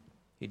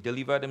 He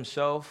delivered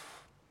himself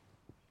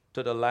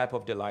to the lap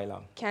of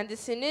Delilah.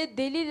 Kendisini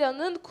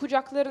Delila'nın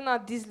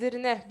kucaklarına,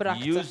 dizlerine He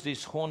bıraktı. used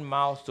his own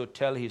mouth to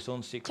tell his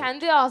own secret.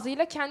 Kendi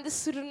ağzıyla kendi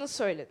sırrını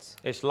söyledi.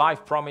 His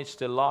life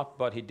promised a lot,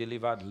 but he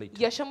delivered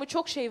little. Yaşamı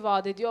çok şey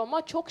vaat ediyor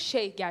ama çok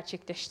şey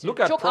gerçekleştirdi. Look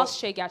at Çok az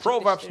şey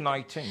Proverbs gerçekleştirdi.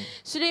 19,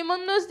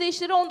 Süleyman'ın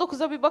özdeyişleri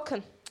 19'a bir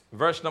bakın.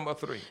 verse number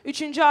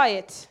 3. 3.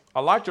 ayet. I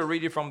like to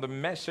read it from the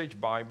Message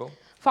Bible.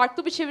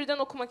 Farklı bir çeviriden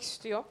okumak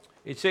istiyor.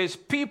 It says,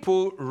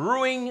 people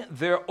ruin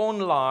their own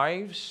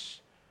lives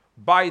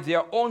by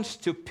their own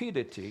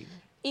stupidity.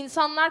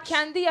 İnsanlar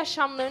kendi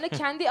yaşamlarını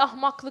kendi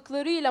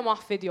ahmaklıklarıyla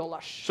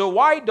mahvediyorlar. So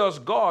why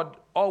does God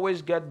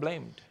always get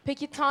blamed?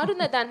 Peki Tanrı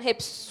neden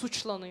hep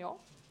suçlanıyor?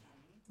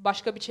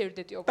 Başka bir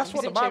çeviride diyor. That's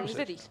what Bizim the Bible çevirimizde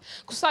says.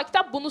 değil. Kutsal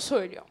kitap bunu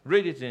söylüyor.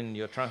 Read it in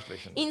your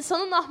translation.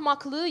 İnsanın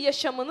ahmaklığı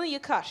yaşamını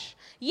yıkar.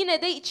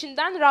 Yine de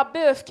içinden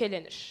Rabbe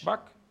öfkelenir. Bak.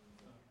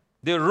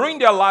 They ruin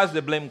their lives,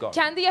 they blame God.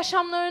 Kendi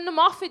yaşamlarını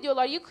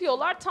mahvediyorlar,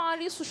 yıkıyorlar,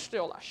 Tanrı'yı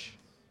suçluyorlar.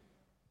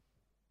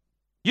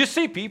 You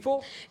see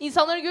people,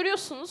 İnsanları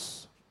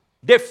görüyorsunuz.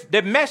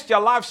 they've messed their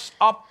lives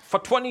up for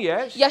 20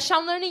 years,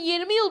 Yaşamlarını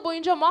 20 yıl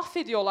boyunca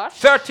mahvediyorlar.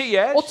 30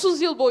 years,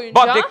 30 yıl but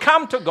boyunca. they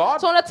come to God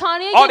Sonra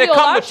Tanrı'ya or they come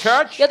to geliyorlar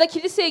church ya da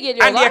kiliseye and they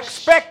geliyorlar.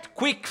 expect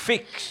quick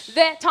fix.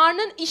 Ve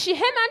Tanrı'nın işi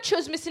hemen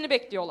çözmesini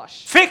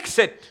bekliyorlar. Fix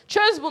it.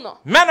 Çöz bunu.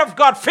 Man of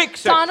God, fix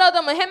it. Tanrı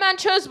adamı hemen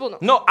çöz bunu.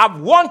 No,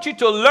 I want you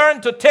to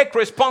learn to take Hayır,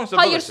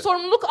 responsibility.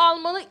 sorumluluk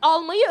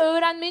almayı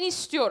öğrenmeni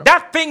istiyorum.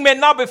 That thing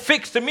may not be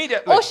fixed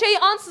immediately. O şey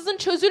ansızın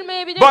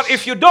çözülmeyebilir. But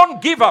if you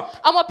don't give up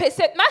Ama pes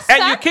and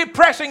etmezsen you keep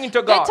pressing into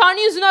ve God Tanrı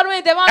yüzünü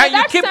aramaya devam and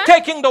you keep edersen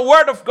taking the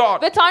word of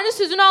God ve Tanrı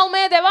sözünü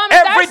almaya devam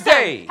every edersen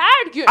day,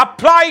 her gün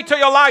apply it to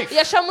your life,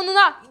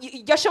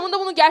 yaşamında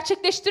bunu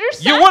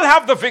gerçekleştirirsen you will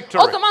have the o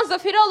victory. zaman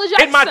zaferi It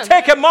might alacaksın.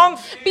 take a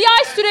month, Bir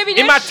ay sürebilir.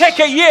 it might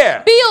take a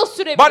year, Bir yıl but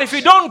sürebilir. if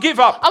you don't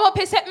give up, Ama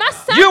pes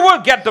etmezsen you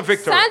will get the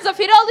victory. sen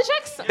zaferi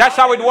alacaksın. That's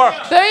how it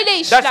works. Böyle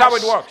işler. That's how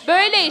it works.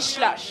 Böyle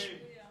işler.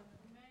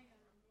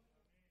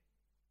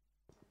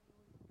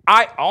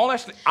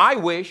 I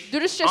wish,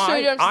 Dürüstçe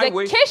söylüyorum I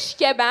size. wish,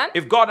 Keşke ben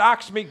if God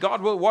asks me, God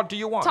will, what do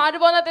you want?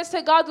 Tanrı bana dese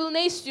Godwill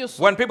ne istiyorsun?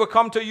 When people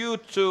come to you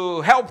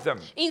to help them,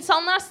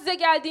 İnsanlar size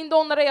geldiğinde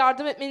onlara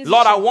yardım etmeniz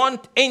Lord, I için. want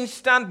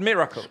instant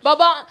miracles.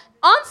 Baba,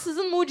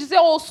 ansızın mucize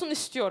olsun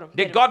istiyorum.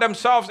 They derim. got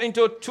themselves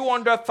into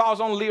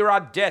 200,000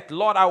 lira debt.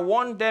 Lord, I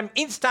want them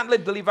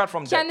instantly delivered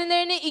from debt.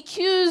 Kendilerini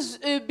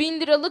 200 bin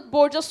liralık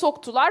borca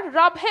soktular.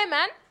 Rab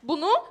hemen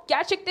bunu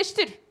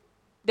gerçekleştir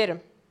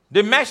derim.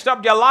 They messed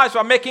up their lives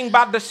by making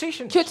bad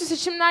decisions. Kötü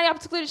seçimler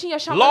yaptıkları için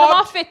yaşamlarını Lord,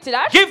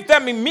 mahvettiler. give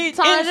them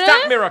instant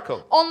Tanrı miracle.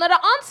 onlara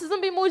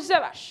ansızın bir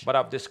mucize ver. But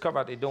I've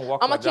discovered it don't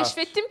work Ama like that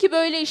keşfettim ki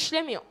böyle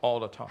işlemiyor. all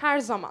the time. Her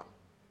zaman.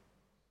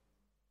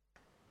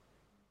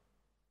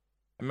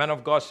 A man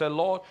of God said,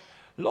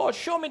 Lord,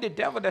 show me the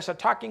devil that's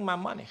attacking my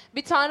money.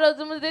 Bir Tanrı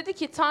adamı dedi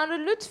ki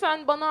Tanrı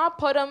lütfen bana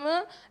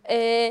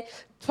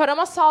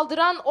parama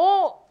saldıran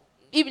o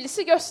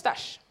iblisi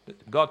göster.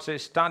 God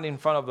says, stand in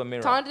front of the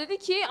mirror. Tanrı dedi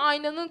ki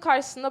aynanın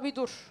karşısında bir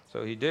dur. So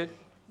he did,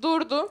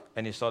 Durdu.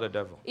 and he saw the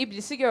devil.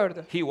 İblisi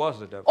gördü. He was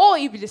the devil. O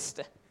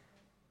iblisti.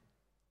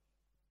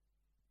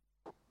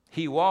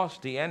 He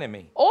was the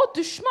enemy. O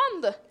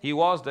düşmandı. He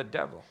was the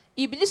devil.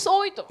 İblis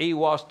oydu. He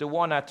was the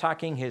one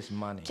attacking his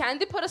money.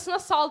 Kendi parasına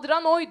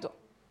saldıran oydu.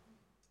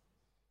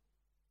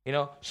 You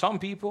know, some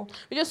people,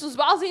 Biliyorsunuz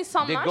bazı they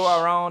insanlar go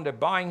around,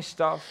 they're buying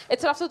stuff,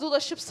 etrafta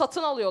dolaşıp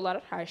satın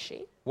alıyorlar her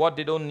şeyi. what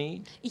they don't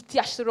need,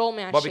 İhtiyaçları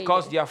olmayan but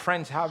because şeyleri. their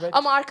friends have it,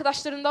 Ama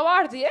arkadaşlarında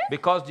var diye.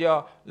 because they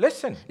are,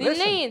 listen,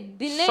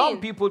 Dinleyin. some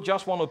people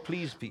just want to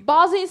please people.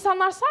 Bazı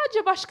insanlar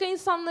sadece başka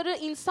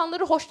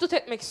insanları hoşnut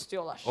etmek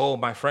istiyorlar. Oh,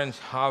 my friends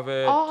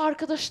have it,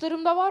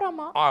 Arkadaşlarımda var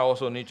ama I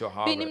also need to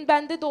have it.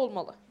 bende de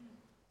olmalı.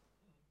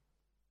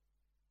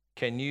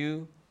 Can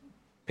you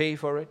pay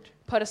for it?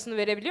 Parasını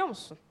verebiliyor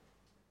musun?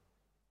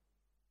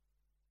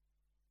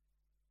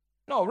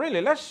 No,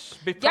 really, let's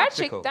be practical.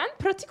 Gerçekten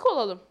pratik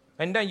olalım.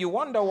 And then you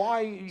wonder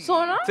why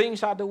Sonra?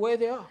 things are the way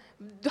they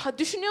are.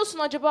 Düşünüyorsun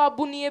acaba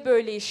bu niye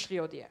böyle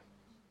işliyor diye.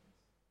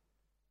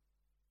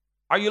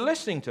 Are you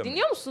listening to me?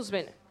 Dinliyor musunuz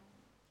beni?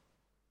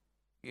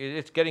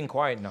 It's getting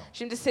quiet now.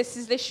 Şimdi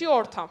sessizleşiyor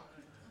ortam.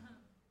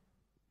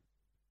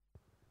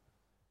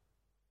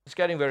 It's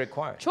getting very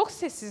quiet. Çok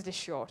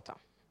sessizleşiyor ortam.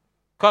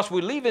 Because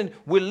we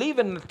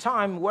live in a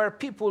time where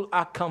people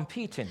are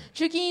competing.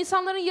 Çünkü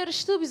insanların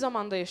yarıştığı bir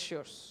zamanda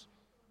yaşıyoruz.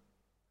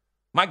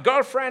 My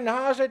girlfriend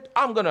has it,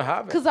 I'm going to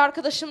have it. Kız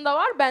arkadaşım da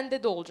var,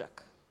 bende de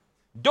olacak.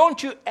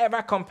 Don't you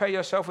ever compare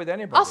yourself with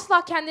anybody.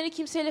 Asla kendini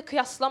kimseyle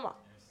kıyaslama.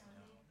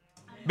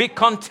 Be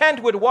content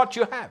with what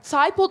you have.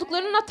 Sahip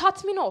olduklarına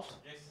tatmin ol.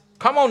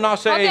 Come on now,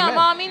 say Hadi amen.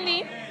 ama amin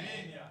deyin.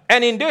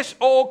 And in this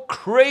all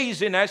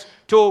craziness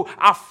to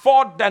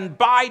afford and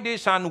buy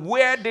this and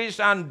wear this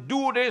and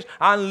do this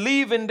and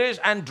live in this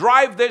and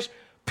drive this,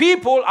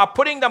 people are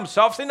putting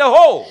themselves in a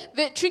hole.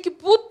 Ve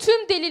çünkü bu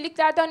tüm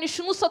deliliklerde hani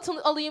şunu satın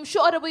alayım,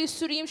 şu arabayı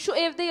süreyim, şu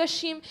evde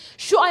yaşayayım,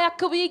 şu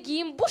ayakkabıyı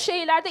giyeyim, bu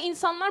şeylerde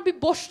insanlar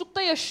bir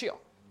boşlukta yaşıyor.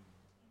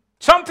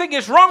 Something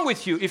is wrong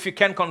with you if you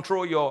can't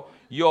control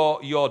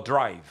your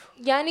drive.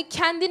 Yani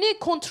kendini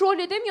kontrol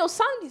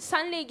edemiyorsan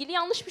seninle ilgili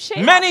yanlış bir şey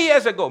var. Many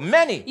years ago,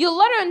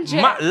 Yıllar önce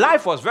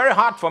life was very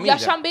hard for me then.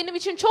 yaşam benim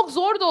için çok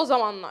zordu o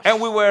zamanlar. And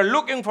we were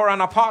looking for an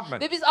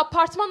apartment. Ve biz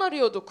apartman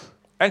arıyorduk.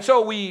 And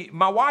so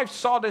my wife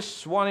saw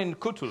this one in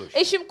Kurtuluş.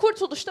 Eşim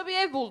Kurtuluş'ta bir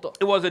ev buldu. It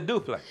was a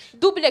duplex.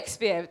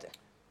 Dubleks bir evdi.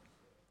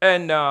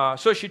 And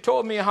so she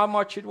told me how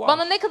much it was.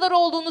 Bana ne kadar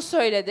olduğunu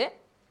söyledi.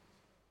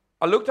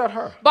 I looked at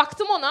her.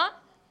 Baktım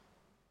ona.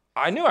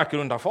 I knew I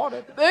couldn't afford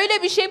it.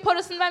 Böyle bir şeyin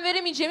parasını ben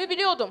veremeyeceğimi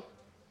biliyordum.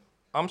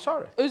 I'm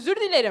sorry. Özür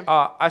dilerim.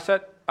 I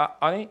said,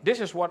 honey, this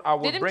is what I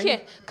will Dedim bring.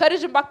 ki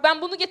karıcığım bak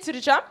ben bunu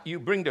getireceğim.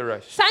 You bring the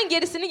rest. Sen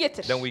gerisini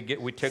getir. Then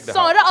we take the house.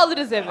 Sonra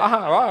alırız eve.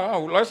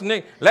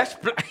 Let's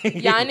play.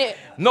 Yani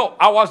no,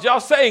 I was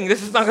just saying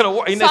this is not going to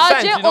work. In a sadece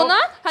sense, you know, ona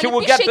hani she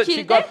will bir get şekilde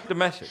she got the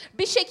message.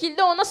 Bir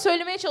şekilde ona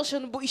söylemeye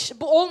çalışıyorum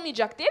bu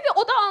olmayacak diye ve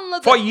o da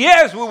anladı. For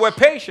years we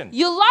were patient.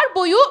 Yıllar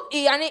boyu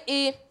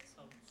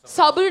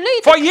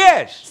sabırlıydık. For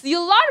years.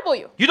 Yıllar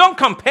boyu. You don't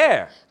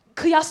compare.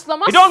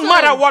 Kıyaslamazsın. It don't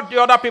matter what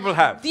the other people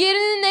have.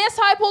 Diğerinin neye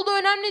sahip olduğu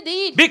önemli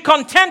değil. Be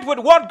content with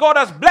what God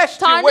has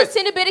blessed you Tanrı with.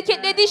 seni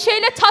bereketlediği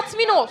şeyle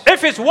tatmin ol.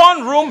 If it's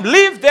one room,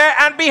 live there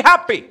and be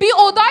happy. Bir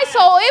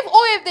odaysa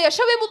o evde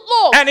yaşa ve mutlu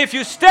ol. And if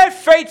you stay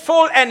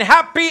faithful and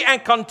happy and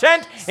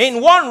content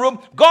in one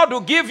room, God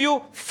will give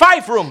you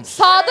 5 rooms.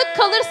 Sadık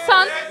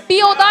kalırsan,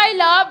 bir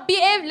odayla, bir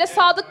evle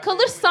sadık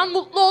kalırsan,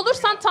 mutlu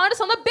olursan Tanrı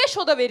sana 5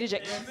 oda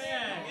verecek.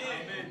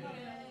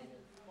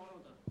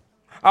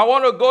 I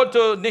want to go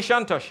to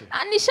Nişantaşı.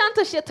 Ben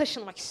Nişantaşı'ya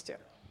taşınmak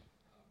istiyorum.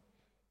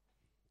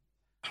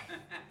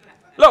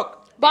 Look,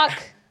 Bak,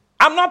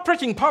 I'm not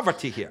preaching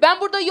poverty here. ben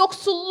burada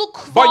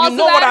yoksulluk But vaazı you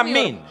know what I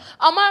vermiyorum. mean.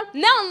 Ama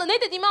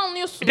ne dediğimi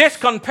anlıyorsunuz.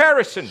 This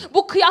comparison,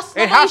 Bu it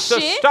kıyaslama has to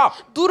işi stop.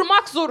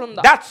 durmak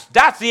zorunda.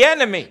 That's the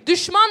enemy.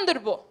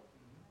 Düşmandır bu.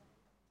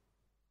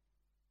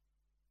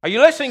 Are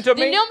you listening to me?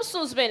 Dinliyor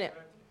musunuz beni?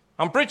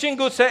 I'm preaching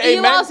good, say İyi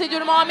amen. vaaz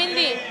ediyorum, amin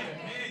deyin.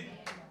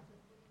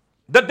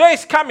 The day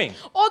is coming.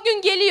 O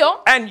gün geliyor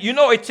And you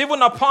know it's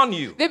even upon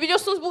you. ve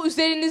biliyorsunuz bu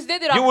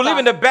üzerinizdedir You will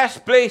live in hatta. the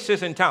best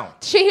places in town.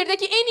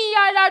 Şehirdeki en iyi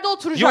yerlerde You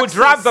oturacaksınız.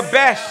 will drive the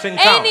best in En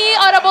town. iyi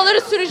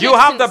arabaları süreceksiniz. You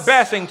have the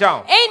best in town.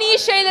 En iyi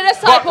şeylere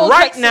sahip But right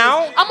olacaksınız.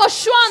 now, Ama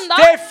şu anda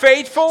Stay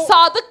faithful.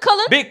 sadık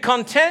kalın, Be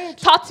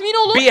content. tatmin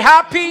olun, Be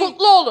happy.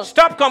 mutlu olun.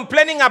 Stop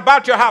complaining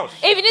about your house.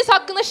 Eviniz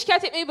hakkında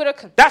şikayet etmeyi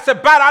bırakın. That's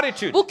a bad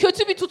attitude. Bu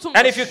kötü bir tutumdur.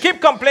 And if you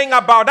keep complaining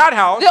about that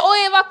house, Ve o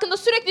ev hakkında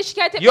sürekli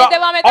şikayet etmeye you're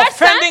devam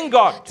edersen offending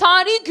God.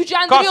 Tanrı'yı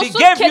gücendiriyorsun,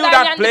 Because he gave you that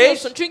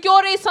kederlendiriyorsun. place. Çünkü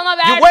orayı sana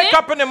You wake verdi.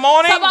 up in the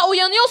morning, Sabah say,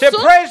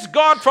 uyanıyorsun. praise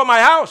God for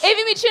my house.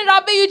 Evim için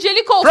Rabbe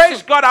yücelik olsun.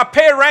 Praise God, I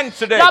pay rent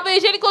today. Rabbe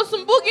yücelik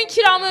olsun. Bugün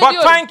kiramı But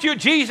ödüyorum. thank you,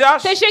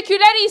 Jesus,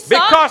 Teşekkürler İsa.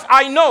 because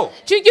I know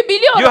Çünkü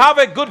biliyorum you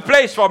have a good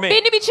place for me.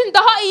 benim için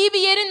daha iyi bir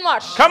yerin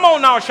var. Come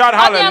on now, shout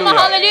Hadi ama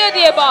hallelujah. hallelujah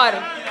diye bağırın.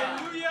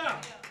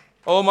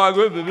 Oh my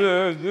goodness.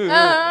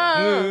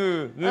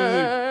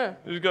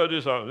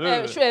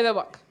 Evet, şu eve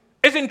bak.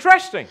 It's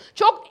interesting.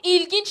 Çok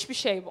ilginç bir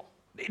şey bu.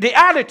 The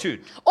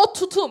attitude. O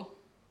tutum.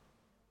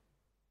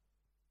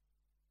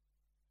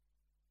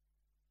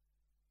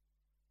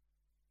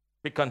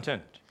 Be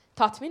content.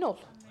 Tatmin ol.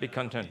 Be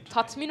content.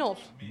 Tatmin ol.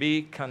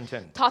 Be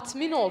content.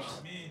 Tatmin ol.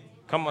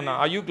 Come on now.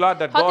 Are you glad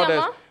that Hadi God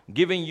has ama.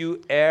 given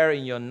you air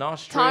in your Tanrı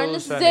nostrils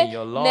and size in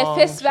your lungs?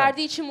 nefes and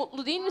verdiği için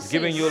mutlu değil misiniz?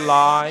 Giving you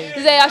life.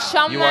 Size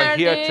yaşam You are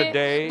here verdi.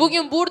 today.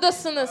 Bugün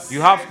buradasınız.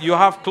 You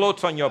have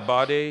clothes on your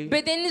body.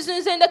 Bedeninizin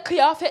üzerinde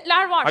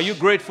kıyafetler var. Are you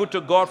grateful to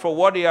God for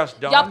what He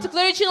has done?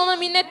 Yaptıkları için ona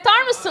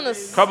minnettar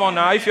mısınız? Come on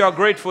now. If you are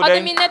grateful, Hadi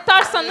then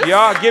minnettarsanız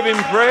yeah, give Him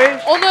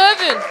praise. onu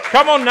övün.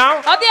 Come on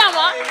now. Hadi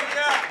ama.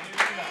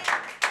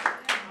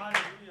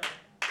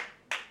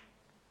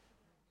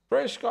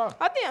 Praise God.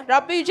 Hadi ya.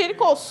 Rabbe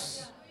yücelik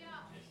olsun.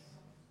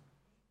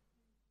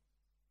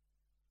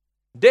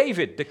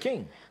 David, the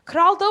king,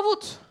 Kral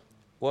Davut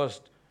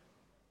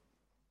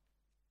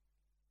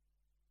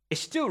is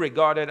still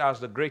regarded as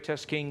the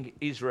greatest king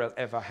Israel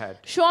ever had.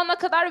 şu ana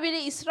kadar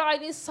bile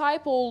İsrail'in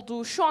sahip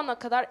olduğu şu ana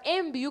kadar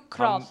en büyük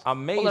kral olarak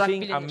Amazing,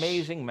 bilinir.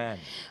 amazing man.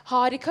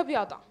 Harika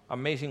bir adam.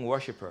 Amazing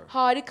worshipper.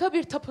 Harika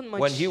bir When he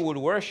tapınmacı. would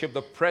worship,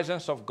 the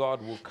presence of God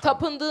would come.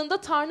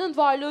 Tapındığında Tanrı'nın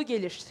varlığı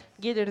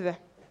gelirdi.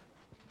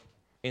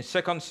 In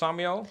 2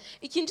 Samuel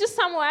 2.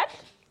 Samuel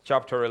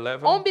chapter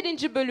 11,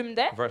 11.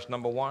 bölümde verse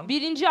number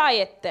 1, 1.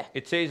 ayette.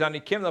 it says, "And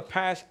it came to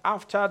pass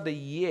after the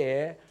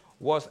year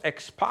was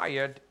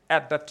expired,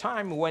 at the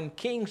time when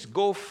kings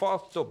go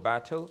forth to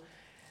battle,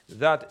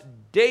 that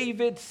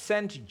David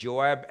sent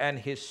Joab and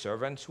his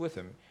servants with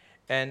him,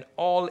 and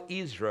all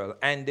Israel,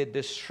 and they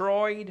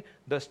destroyed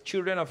the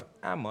children of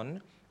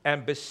Ammon,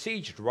 and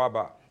besieged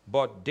Rabbah.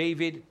 But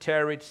David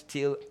tarried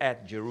still at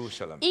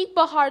Jerusalem."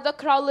 İlkbaharda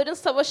kralların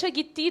savaşa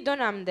gittiği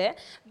dönemde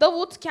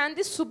Davut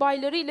kendi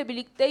subaylarıyla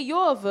birlikte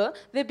Yoav'ı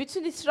ve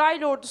bütün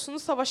İsrail ordusunu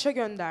savaşa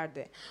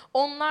gönderdi.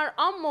 Onlar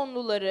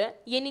Ammonluları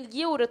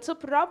yenilgiye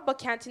uğratıp Rabba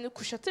kentini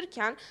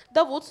kuşatırken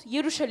Davut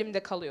Yeruşalim'de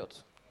kalıyordu.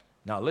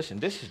 Now listen,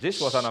 this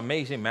was an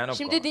amazing man of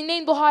Şimdi God.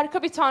 dinleyin, bu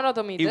harika bir tanrı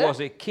adamıydı. He was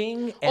a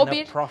king and O a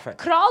bir prophet.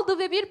 kraldı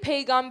ve bir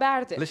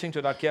peygamberdi. Listen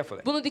to that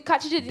carefully. Bunu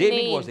dikkatlice David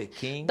dinleyin. was a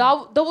king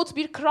Davut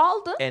bir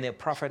kraldı and a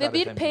prophet ve at the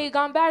bir same time.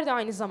 peygamberdi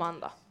aynı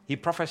zamanda. He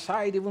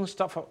prophesied even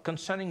stuff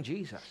concerning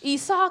Jesus.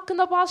 İsa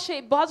hakkında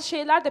bazı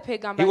şeyler de He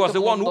peygamberlikte was the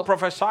one who bulundu.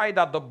 prophesied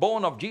that the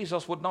bone of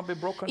Jesus would not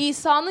be broken.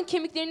 İsa'nın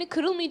kemiklerinin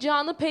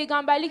kırılmayacağını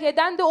peygamberlik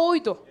eden de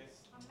oydu.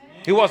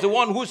 He was the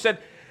one who said,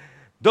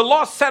 The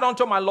Lord said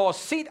unto my Lord,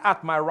 sit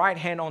at my right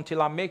hand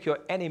until I make your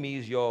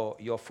enemies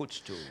your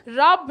footstool.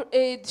 Rab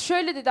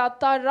şöyle dedi,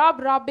 hatta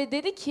Rabbe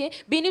dedi ki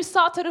benim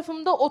sağ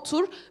tarafımda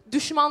otur,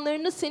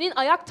 düşmanlarını senin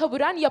ayak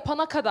taburen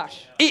yapana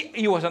kadar.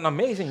 He was an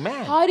amazing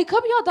man. Harika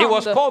bir He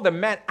was adamdı. called the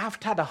man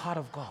after the heart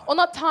of God.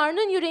 Ona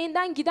Tanrı'nın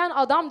yüreğinden giden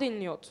adam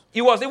deniliyordu. He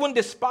was even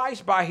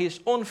despised by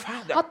his own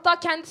father. Hatta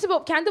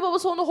kendi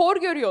babası onu hor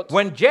görüyordu.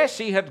 When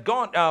Jesse had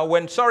gone,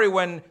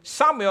 when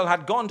Samuel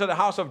had gone to the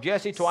house of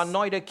Jesse to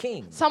anoint a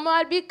king,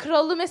 Samuel bir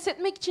kralı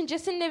meshetmek için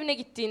Jesse'nin evine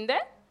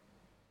gittiğinde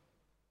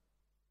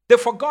they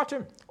forgot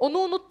him. onu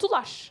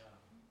unuttular.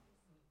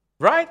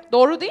 Right?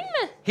 Doğru değil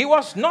mi? He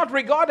was not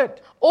regarded.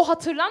 O But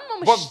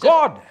hatırlanmamıştı.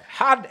 God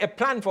had a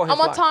plan for his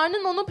Ama life.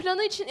 Tanrı'nın onun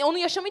planı için, onun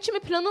yaşamı için bir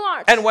planı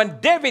vardı. And when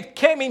David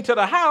came into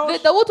the house,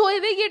 Ve Davut o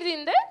eve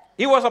girdiğinde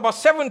he was about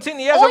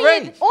 17 years of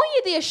age.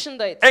 17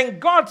 yaşındaydı.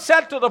 And God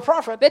said to the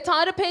prophet, Ve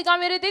Tanrı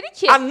peygambere dedi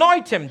ki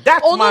anoint him.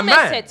 That's onu my man.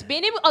 meshet.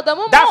 Benim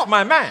adamım That's o.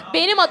 my man.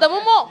 Benim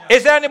adamım o.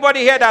 Is there anybody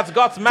here that's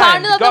God's man?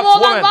 Tanrı'nın adamı God's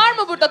olan woman? var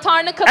mı burada?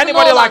 Tanrı kadını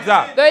Anybody olan. like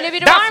that? Böyle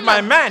biri That's var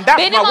mı? my man. That's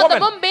Benim my woman.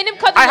 adamım, benim I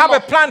kadınım have o. a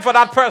plan for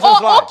that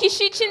person's O life.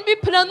 kişi için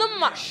bir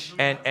planım var.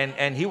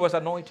 And he was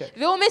anointed.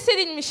 Ve o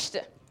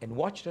mesedilmişti. And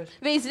watch this.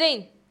 Ve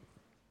izleyin.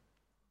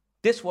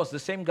 This was the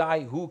same guy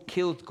who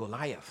killed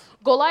Goliath.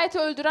 Goliath'ı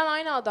öldüren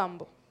aynı adam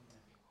bu.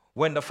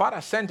 When the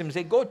father sent him,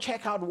 say, go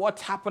check out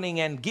what's happening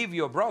and give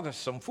your brothers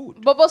some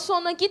food. Babası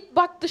ona git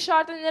bak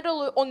dışarıda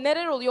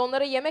neler oluyor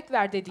onlara yemek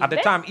ver At the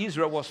dediğinde. time,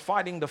 Israel was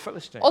fighting the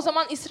Philistines. O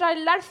zaman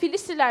İsrailliler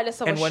Filistinlerle And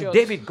when savaşıyordu.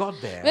 David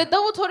got there, Ve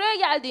Davut oraya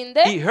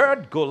geldiğinde he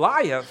heard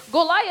Goliath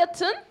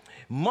Goliath'ın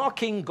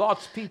mocking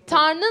God's people.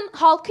 Tanrı'nın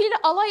halkıyla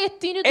alay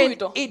ettiğini And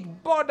duydu. it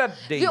bothered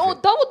David. Ve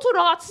o Davut'u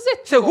rahatsız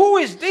etti. So bu. who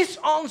is this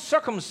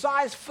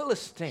uncircumcised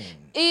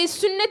Philistine?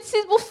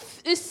 Sünnetsiz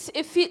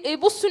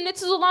bu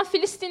sünnetsiz olan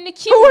Filistinli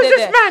kim Who is dedi.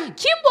 this man?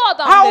 Kim bu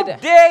adam How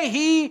dedi. dare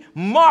he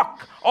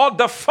mock or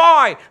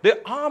defy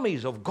the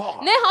armies of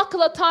God? Ne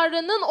hakla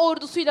Tanrı'nın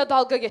ordusuyla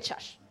dalga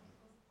geçer?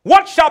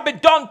 What shall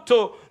be done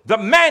to the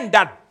man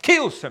that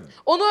kills him?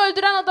 Onu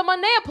öldüren adama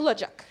ne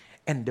yapılacak?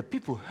 And the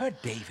people heard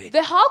David.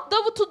 Ve halk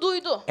Davut'u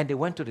duydu. And they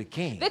went to the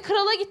king. Ve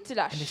krala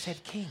gittiler. And they said,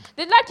 King,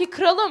 Dediler ki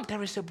kralım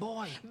there is a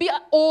boy. bir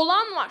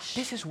oğlan var.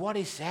 This is what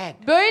he said.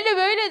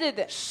 Böyle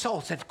dedi.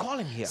 Saul said, call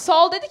him here.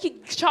 Saul dedi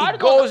ki He çağırın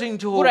goes onu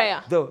into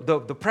buraya.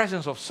 the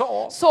presence of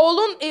Saul.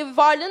 Saul'un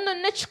varlığının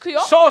önüne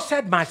çıkıyor. Saul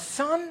said, my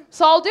son,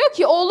 Saul diyor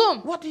ki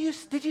oğlum what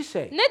did you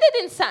say? ne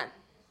dedin sen?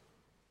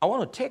 I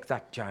want to take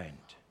that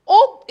giant.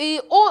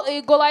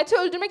 Goliath'ı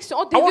öldürmek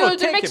istiyorum. O I devi wanna take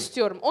öldürmek him.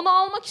 istiyorum. Onu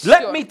almak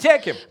istiyorum. Let me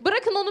take him.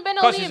 Bırakın onu ben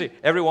Because you alayım.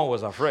 see, everyone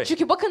was afraid.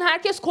 Çünkü bakın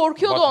herkes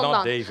korkuyordu But not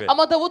ondan. David.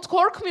 Ama Davut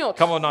korkmuyordu.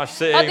 Come on now,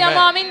 say Hadi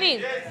ama amen. amin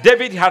deyin.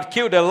 David had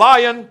killed a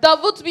lion.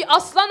 Davut bir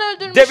aslan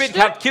David öldürmüştü.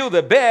 had killed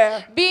a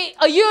bear. Bir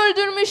ayı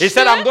öldürmüştü. He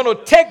said, I'm going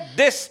to take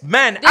this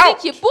man Dedi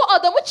out. ki bu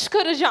adamı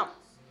çıkaracağım.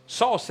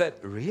 Saul said,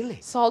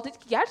 really? Saul dedi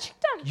ki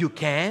gerçekten You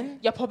can?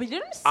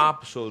 yapabilir misin?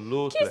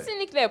 Absolutely.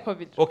 Kesinlikle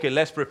yapabilir. Okay,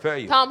 let's prepare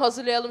you. Tamam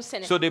hazırlayalım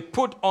seni. So they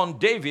put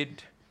on David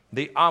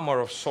the armor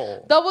of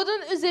Saul.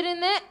 Davud'un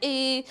üzerine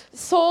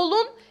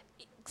Saul'un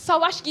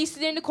savaş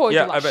giysilerini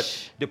koydular. Yeah, I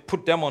bet. They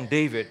put them on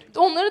David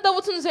Onları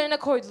Davut'un üzerine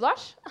koydular.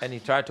 and he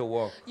tried to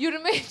walk.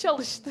 Yürümeye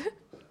çalıştı.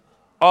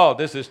 Oh,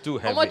 this is too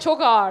heavy. Ama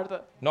çok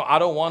ağırdı. No, I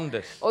don't want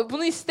this.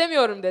 Bunu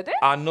istemiyorum dedi.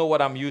 I know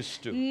what I'm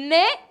used to.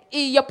 Ne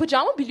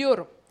yapacağımı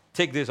biliyorum.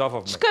 Take this off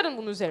of me. Çıkarın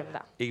bunu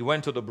üzerimden. He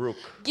went to the brook.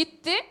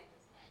 Gitti,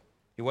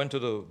 He went to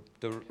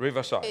the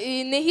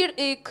riverside.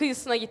 nehir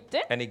kıyısına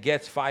gitti And he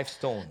gets 5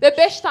 stones. ve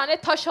 5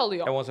 tane taş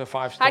alıyor. Everyone say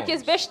 5 stones.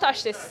 Herkes 5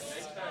 taş desin.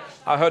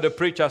 I heard a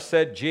preacher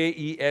said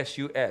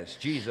Jesus,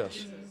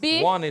 Jesus.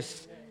 Bir- One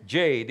is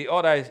J, the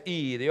other is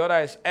E, the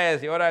other is S,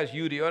 the other is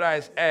U, the other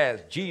is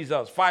S.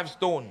 Jesus, 5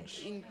 stones.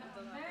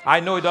 I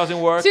know it doesn't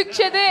work.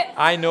 Türkçe'de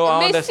I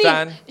know, I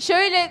understand. Mesih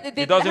şöyle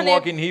dedi It doesn't hani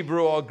work in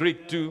Hebrew or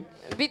Greek too.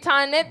 bir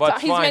tane But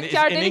fine,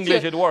 hizmetkar in dedi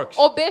English ki it works.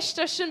 o 5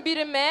 taşın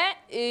biri M,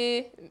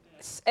 E,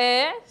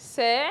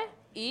 S,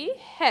 I,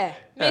 H.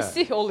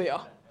 Mesih oluyor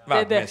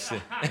dedi. Messi.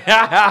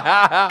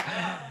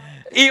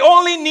 He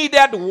only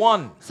needed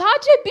one.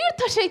 Sadece bir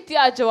taşa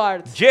ihtiyacı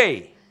vardı.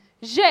 J.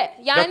 J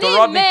yani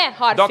Dr. M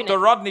harfine.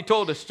 Dr. Rodney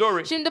told a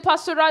story. Şimdi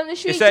Pastör Rodney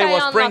şu He said he hikayeyi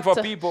was praying for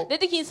anlattı. people.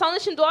 Dedi ki insanlar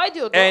için dua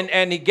ediyordu.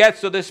 And he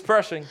gets to this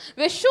person.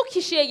 Ve şu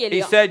kişiye He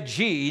geliyor. said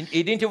G.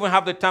 He didn't even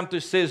have the time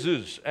to say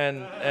Zeus and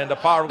the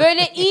power of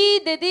Böyle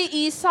iyi dedi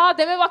İsa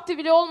deme vakti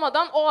bile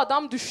olmadan o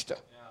adam düştü.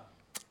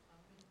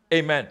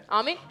 Amen.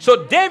 Amin.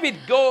 So David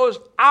goes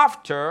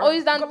after O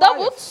yüzden Goliath.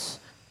 Davut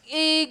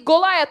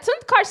Goliath'ın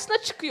karşısına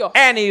çıkıyor.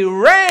 And he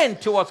ran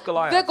towards Ve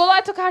Goliath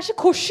Goliath'a karşı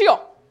koşuyor.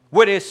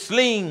 with a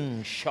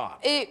slingshot.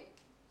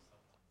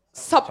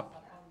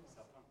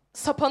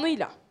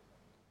 Sapanıyla.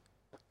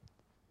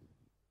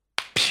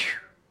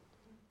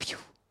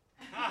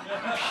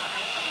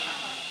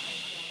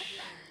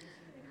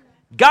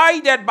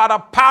 Guided by the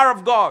power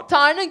of God.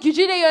 Tanrı'nın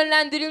gücüyle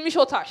yönlendirilmiş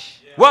o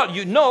taş. Well,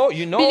 you know,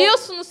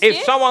 Biliyorsunuz if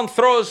ki- someone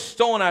throws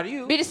stone at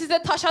you, Biri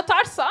size taş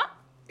atarsa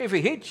If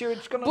it hits you,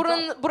 it's going to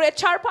drop. Buraya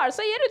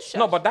çarparsa yere düşer.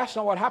 No, but that's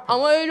not what happened.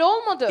 Ama öyle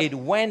olmadı. It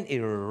went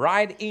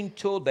right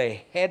into the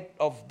head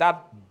of that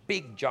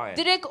big giant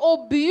Direkt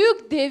o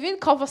büyük devin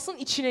kafasının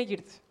içine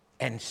girdi.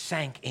 and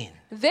sank in.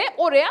 Ve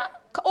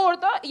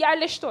orada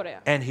yerleşti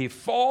oraya. And he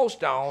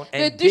falls down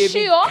Ve and David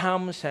düşüyor.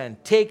 comes and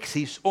takes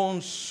his own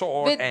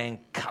sword Ve- and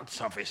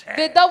cuts off his head.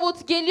 Ve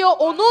Davut geliyor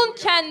onun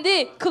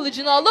kendi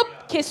kılıcını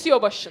alıp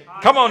kesiyor başını.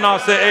 Come on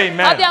now, say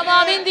amen. Hadi ama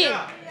amin deyin.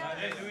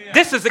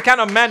 This is the kind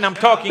of man I'm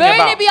talking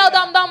Böyle about. bir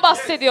adamdan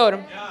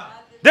bahsediyorum.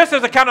 This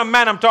is the kind of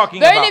man I'm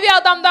talking Böyle about. bir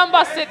adamdan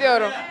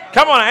bahsediyorum.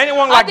 Come on,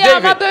 anyone like Hadi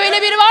ama David?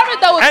 böyle biri var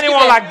mı Davut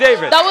Anyone gibi? like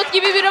David? Davut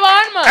gibi biri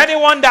var mı?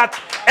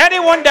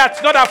 Anyone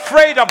that's not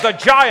afraid of the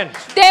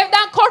giant.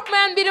 Devden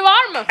korkmayan biri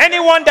var mı?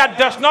 Anyone that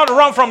does not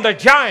run from the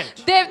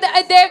giant.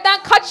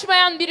 Devden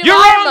kaçmayan biri You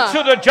var run mı?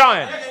 to the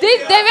giant.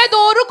 Deve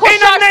doğru In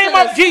the name of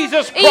koşarsınız.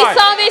 Jesus Christ,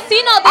 İsa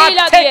Mesih'in I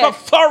adıyla take diye.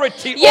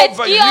 authority over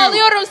Yetkiyi you.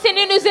 alıyorum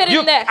senin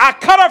üzerinde.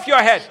 I cut off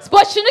your head.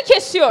 Başını You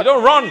kesiyor.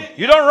 don't run.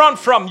 You don't run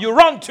from. You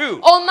run to.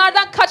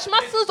 Onlardan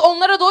kaçmazsınız,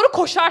 onlara doğru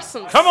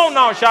koşarsınız. Come on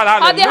now, shout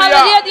Hadi hallelujah.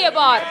 haleluya diye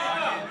bağır.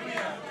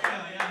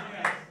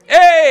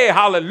 Hey,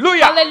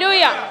 hallelujah.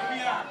 Haleluya.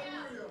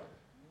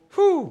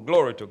 Whew,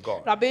 glory to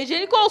God. Rabbe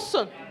yücelik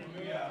olsun.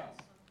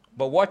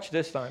 But watch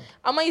this time.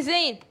 Ama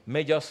izleyin.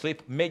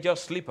 Major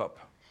slip up.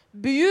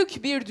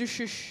 Büyük bir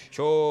düşüş.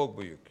 Çok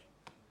büyük.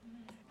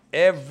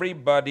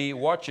 Everybody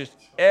watches.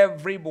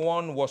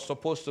 Everyone was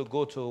supposed to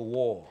go to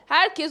war.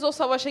 Herkes o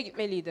savaşa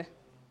gitmeliydi.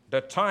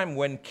 The time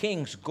when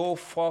kings go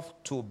forth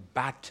to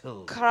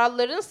battle.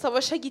 Kralların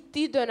savaşa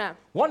gittiği dönem.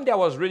 One day I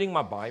was reading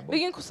my Bir Bible.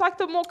 gün kutsal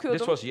kitabımı This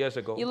okuyordum. was years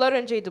ago. Yıllar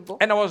önceydi bu.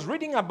 And I was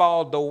reading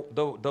about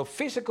the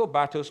physical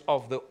battles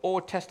of the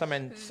Old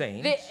Testament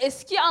saints. Ve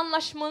eski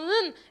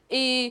anlaşmanın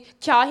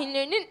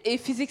kahinlerinin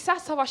fiziksel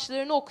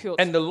savaşlarını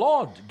okuyordum. And the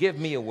Lord gave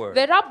me a word.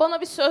 Ve Rab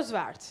bana bir söz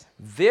verdi.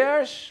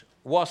 Theirs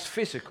was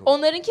physical.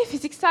 Onlarınki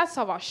fiziksel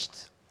savaştı.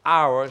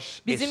 Ours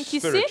is Bizimkisi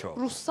spiritual.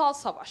 ruhsal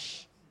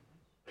savaş.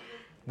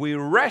 We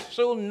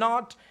wrestle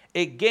not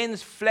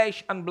against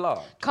flesh and blood,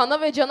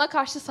 Kana ve cana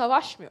karşı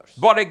savaşmıyoruz.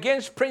 but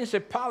against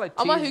principalities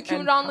Ama and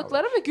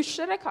hükümranlıklara powers, ve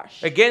güçlere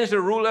karşı. against the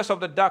rulers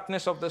of the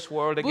darkness of this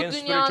world, Bu against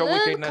spiritual dünyanın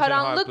wickedness in high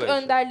karanlık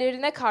places.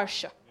 önderlerine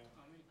karşı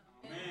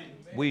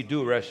We do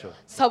wrestle.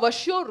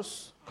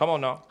 savaşıyoruz. Come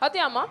on now.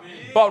 Hadi ama.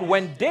 But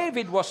when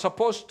David was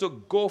supposed to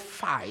go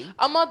fight,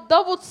 Ama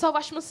Davut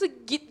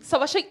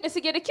savaşa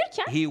gitmesi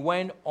gerekirken he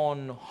went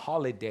on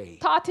holiday.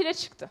 tatile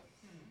çıktı.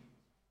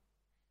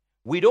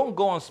 We don't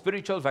go on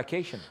spiritual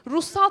vacation.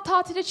 Ruhsal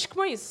tatile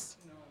çıkmayız.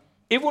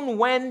 Even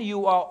when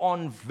you are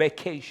on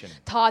vacation,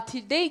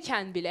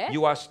 Tatildeyken bile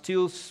you are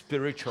still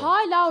spiritual.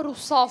 hala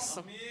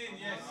ruhsalsın.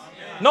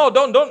 No,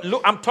 don't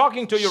look. I'm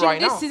talking to you right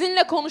Şimdi now.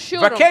 sizinle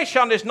konuşuyorum.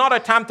 Vacation is not a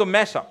time to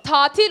mess up.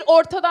 Tatil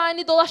ortada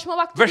hani dolaşma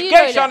vakti değil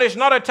Vacation öyle. is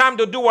not a time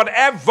to do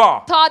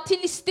whatever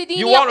Tatil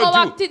istediğini you want yapma to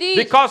do. vakti değil.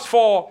 Because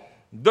for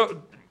the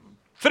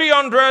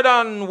 300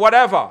 and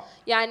whatever,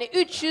 Yani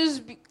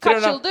 300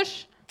 kaç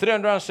yıldır?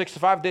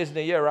 365 days in a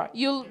year, right?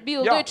 Bir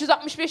yılda Yeah.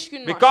 365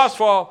 gün var. Because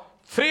for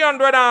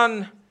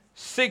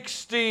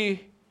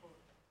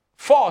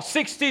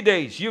 60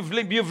 days, you've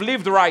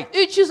lived right.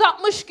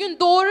 360 gün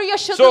doğru So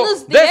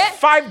yaşadınız diye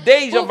there's 5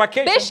 days of bu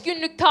vacation. 5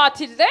 günlük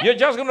tatilde You're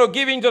just going to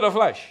give into the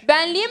flesh.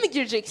 benliğe mi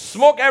gireceksin?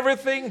 Smoke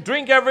everything,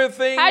 drink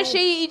everything. Her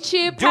şeyi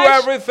içip, Do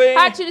everything.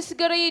 her türlü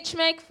sigarayı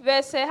içmek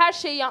vs. her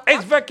şeyi yapmak.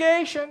 It's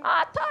vacation.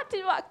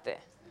 Tatil vakti.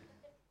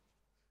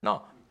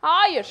 No.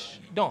 Hayır.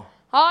 No.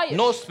 Hayır.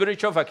 No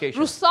spiritual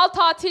vacation. Ruhsal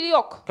tatili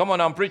yok. Come on,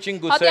 I'm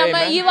preaching good. Hadi Say ama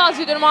amen. iyi vaaz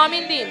ediyorum,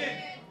 amin deyin.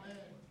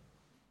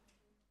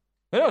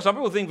 You know, some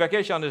people think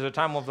vacation is a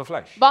time of the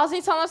flesh. Bazı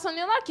insanlar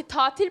sanıyorlar ki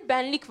tatil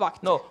benlik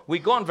vakti. No, we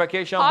go on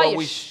vacation, Hayır.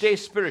 but we stay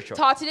spiritual.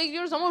 Tatile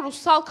gidiyoruz ama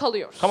ruhsal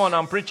kalıyoruz. Come on,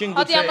 I'm preaching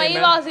good. Hadi Say ama iyi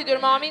amen. vaaz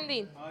ediyorum, amin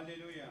deyin.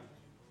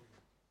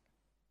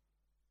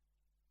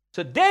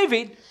 So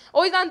David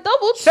O yüzden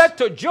Davut said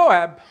to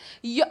Joab,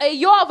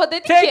 Yoav'a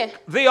dedi take ki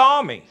the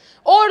army,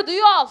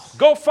 orduyu al,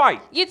 go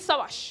fight. git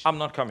savaş. I'm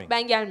not coming.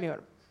 Ben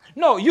gelmiyorum.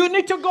 No, you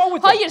need to go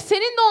with them. Hayır,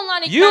 senin de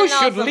onlarla You gitmen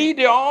should lazım. lead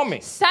the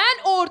army. Sen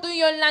orduyu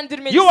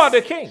yönlendirmelisin. You are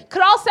the king.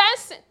 Kral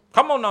sensin.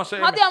 Come on now, say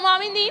amen. Hadi ama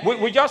amin deyin.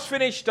 We just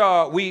finished,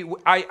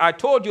 I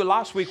told you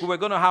last week we were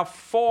going to have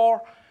 4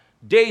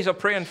 days of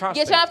prayer and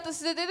fasting. Geçen hafta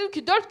size dedim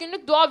ki 4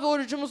 günlük dua ve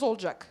orucumuz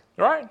olacak.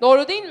 Right?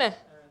 Doğru değil mi?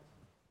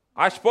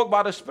 I spoke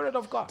about the Spirit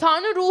of God.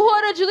 Tanrı ruhu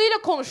aracılığıyla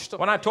konuştum.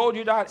 When I told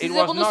you that, it Size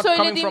was bunu not coming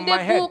from my söylediğimde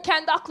bu head.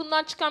 kendi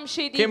aklımdan çıkan bir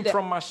şey It came değildi.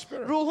 from my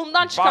spirit.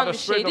 Ruhumdan By çıkan the bir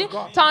Spirit şeydi. of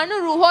God.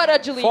 Tanrı ruhu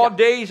aracılığıyla. 4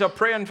 days of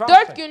prayer and 4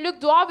 fasting.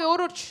 günlük dua ve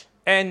oruç.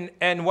 And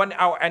when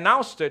I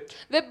announced it,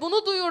 Ve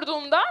bunu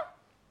duyurduğumda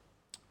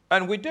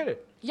and we did it.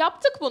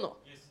 yaptık bunu.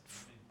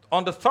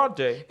 On the 3rd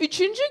day, 3.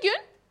 gün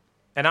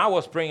and I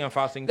was praying and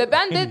fasting. ve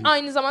ben de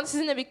aynı zamanda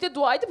sizinle birlikte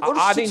dua edip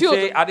oruç I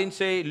tutuyordum. didn't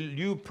say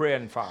you pray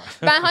and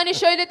fast. Ben hani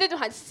şöyle dedim,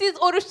 hani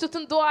siz oruç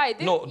tutun, dua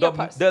edin, No,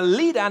 yaparsın. the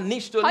leader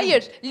needs to lead.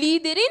 Hayır,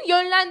 liderin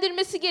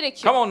yönlendirmesi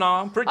gerekiyor. Come on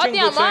now, I'm preaching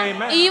Hadi good, ama say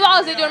amen. iyi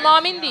vaaz ediyorum,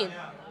 amin deyin.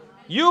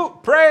 You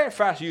pray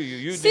fast.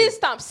 You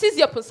Siz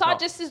yapın.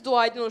 Sadece siz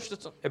dua edin, oruç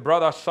tutun. A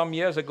brother some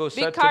years ago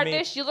said Bir to me,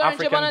 kardeş yıllar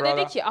önce bana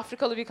dedi ki,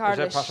 Afrikalı bir he said,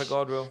 kardeş. Pastor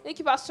Godwill, Dedi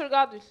ki, Pastör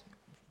Godwill,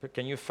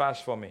 can you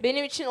fast for me?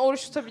 benim için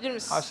oruç tutabilir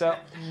misin? I said,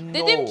 no.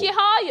 Dedim ki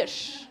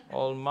hayır.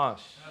 Olmaz.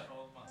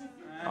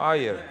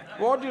 Hayır.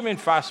 What do you mean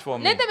fast for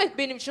me? Ne demek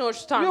benim için oruç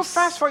tutar You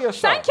mısın? fast for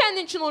yourself. Sen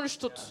kendin için oruç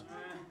tut.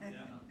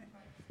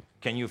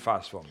 Can you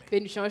fast for me?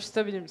 Benim için oruç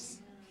tutabilir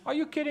misin? Are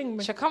you kidding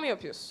me? Şaka mı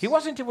yapıyorsun? He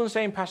wasn't even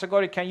saying, Pastor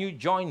Godwill, can you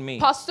join me?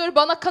 Pastör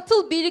bana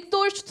katıl, birlikte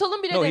oruç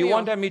tutalım bile No, he demiyor.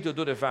 wanted me to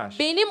do the fast.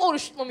 Benim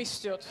oruç tutmamı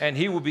istiyordu. And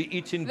he would be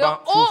eating Ve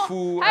o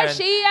fufu her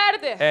şeyi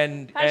yerdi.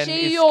 Her and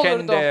şeyi yiyor olurdu.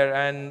 iskender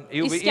and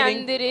he would be eating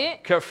İskender'i,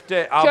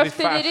 köfte. I'll be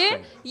köfteleri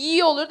fasting.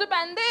 yiyor olurdu.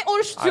 Ben de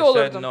oruç I tutuyor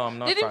said, olurdum. no, I'm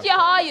not Dedim ki fasting.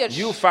 hayır.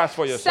 You fast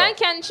for Sen yourself.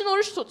 kendin için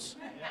oruç tut.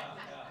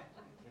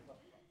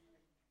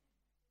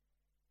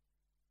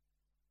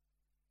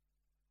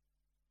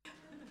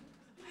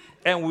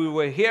 And we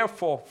were here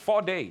for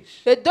 4 days.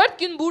 Ve 4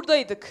 gün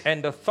buradaydık.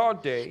 And the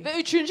third day, Ve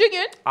 3.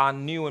 gün I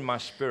knew in my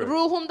spirit,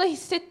 ruhumda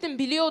hissettim,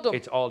 biliyordum.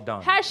 it's all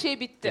done. Her şey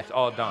bitti. It's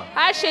all done.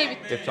 Her şey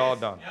bitti. It's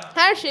all done.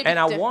 Her şey And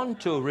I bitti.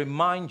 want to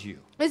remind you,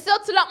 Ve size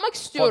hatırlatmak for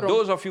istiyorum.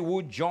 those of you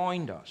who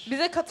joined us,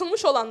 Bize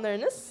katılmış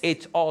olanlarınız,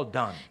 it's all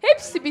done.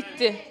 hepsi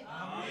bitti.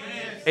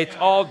 It's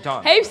all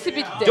done. Hepsi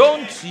bitti.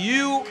 Don't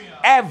you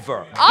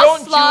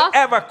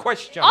ever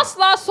question it.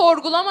 Asla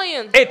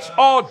sorgulamayın. It's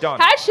all done.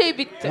 Her şey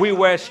bitti. We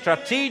were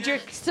strategic.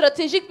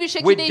 Stratejik bir We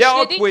şekilde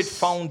dealt işledik. with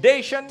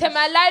foundations.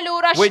 Temellerle We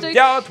uğraştık.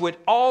 dealt with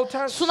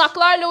altars.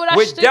 Sunaklarla We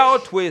uğraştık.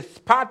 dealt with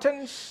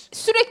patterns.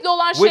 Sürekli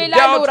olan We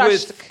şeylerle dealt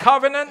uğraştık. with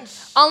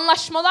covenants.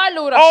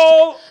 Anlaşmalarla uğraştık.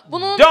 All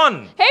Bunun done.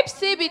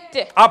 hepsi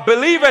bitti. I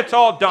believe it's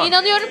all done.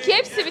 İnanıyorum ki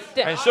hepsi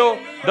bitti. And so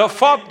the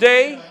fourth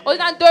day, O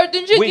yüzden 4.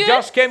 we gün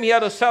just came here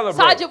to celebrate.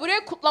 sadece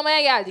buraya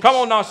kutlamaya geldik. Come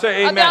on now,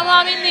 say Hadi ama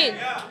amen. amin deyin.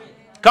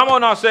 Come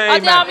on now, say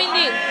Hadi amen. amin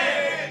deyin.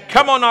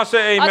 Come on now,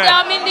 say Hadi amen.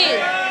 amin deyin.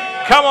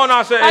 Come on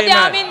now, say Hadi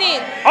amen. amin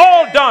deyin.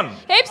 All done.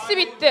 Hepsi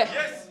bitti.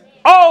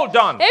 All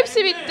done.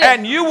 Hepsi bitti.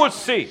 And you will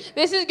see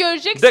Ve siz the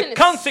göreceksiniz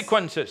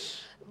consequences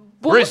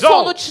bunun results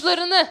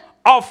sonuçlarını,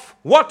 of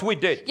what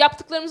we did.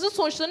 yaptıklarımızın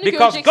sonuçlarını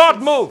Because God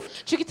göreceksiniz. moved.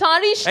 Çünkü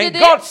Tanrı And işledi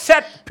God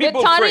set ve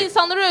people Tanrı free.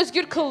 insanları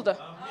özgür kıldı.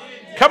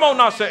 Come on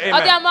now, say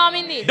Hadi amen. ama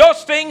amin deyin.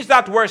 Those things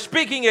that were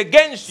speaking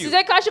against you,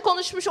 Size karşı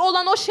konuşmuş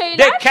olan o they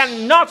şeyler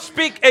cannot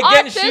speak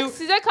against artık you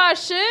size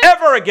karşı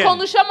ever again.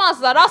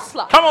 konuşamazlar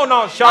asla. Come on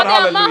now, shout Hadi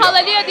ama hallelujah.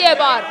 hallelujah diye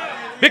bağır.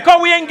 Because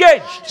we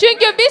engaged.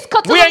 Çünkü biz We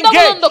katılımda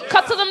engaged. bulunduk.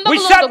 Katılımda We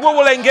said we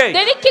bulunduk. will engage.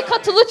 Dedik ki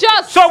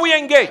katılacağız. So we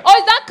engaged. O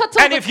yüzden And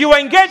katıldık. if you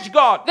engage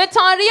God, Ve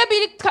Tanrı'ya God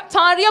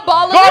will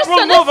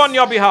bağlanırsanız move on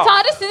your behalf.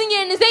 Tanrı sizin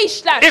yerinize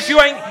işler.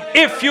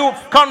 If you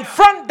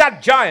confront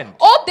that giant,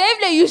 O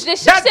devle that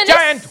yüzleşirseniz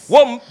giant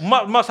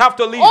must have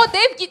to leave. o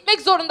dev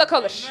gitmek zorunda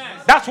kalır.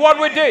 That's what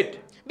we did.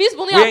 Biz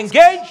bunu We yaptık.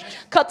 engaged,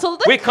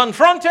 Katıldık, we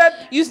confronted,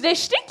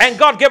 yüzleştik and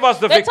God gave us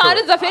the ve Tanrı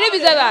victory. zaferi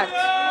bize verdi.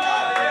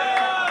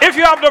 If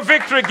you have the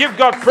victory, give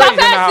God praise in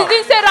the Zafer house.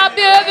 sizinse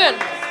Rabbi övün.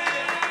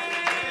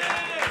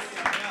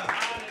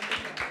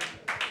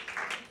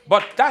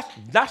 But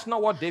that's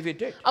not what David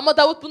did. Ama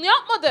Davut bunu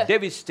yapmadı.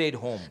 David stayed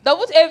home.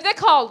 Davut evde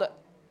kaldı.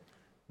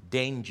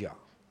 Danger.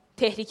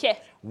 Tehlike.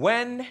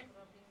 When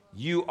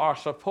you are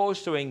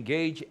supposed to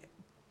engage,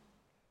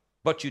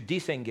 but you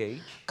disengage,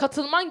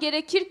 Katılman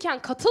gerekirken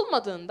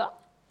katılmadığında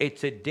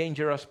it's a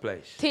dangerous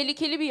place.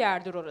 tehlikeli bir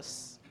yerdir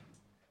orası.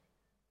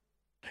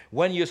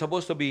 When you're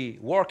supposed to be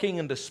working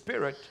in the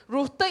spirit,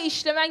 Ruhta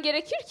işlemen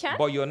gerekirken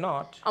but you're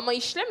not, ama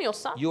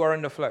işlemiyorsan you are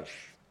in the flesh.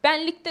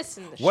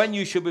 benliktesindir. When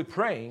you should be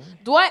praying,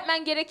 Dua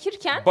etmen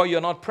gerekirken but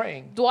you're not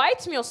praying, dua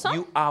etmiyorsan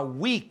you are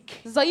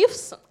weak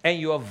zayıfsın and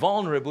you are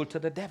vulnerable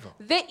to the devil.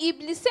 ve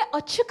iblise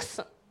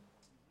açıksın.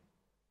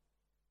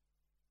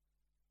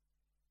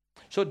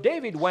 So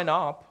David went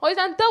up O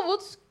yüzden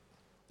Davut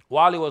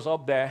while he was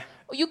up there,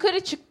 yukarı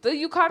çıktı. the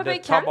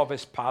Yukarıdayken top of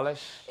his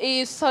palace.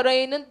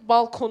 sarayının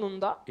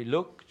balkonunda He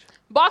looked,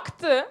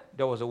 baktı,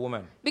 there was a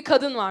woman. bir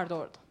kadın vardı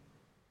orada.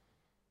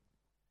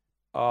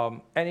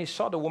 And he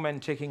saw the woman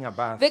taking a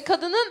bath. Ve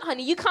kadının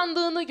hani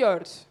yıkandığını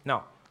gördü.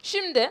 Now,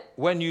 Şimdi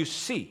when you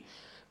see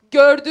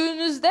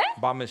gördüğünüzde,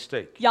 by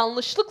mistake,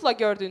 yanlışlıkla you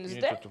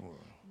gördüğünüzde need to move.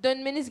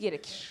 dönmeniz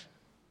gerekir.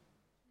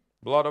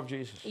 Blood of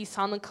Jesus.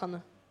 İsa'nın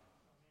kanı.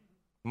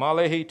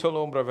 Malehi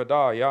tonombra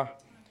vedaya.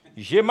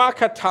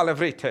 Jemaka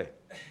talevrete.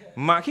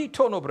 Mahi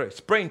tonobre.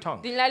 Spraying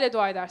tongue. Dinlerle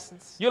dua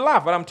edersiniz. You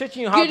laugh, but I'm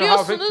teaching you how to have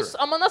victory. Gülüyorsunuz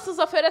ama nasıl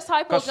zafere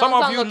sahip Because some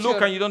olacağınızı of you look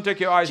and anlatıyorum. you don't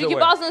take your eyes Çünkü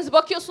away. bazılarınız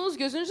bakıyorsunuz,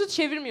 gözünüzü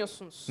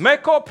çevirmiyorsunuz.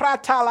 Meko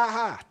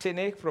pratalaha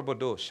tenek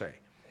probodose.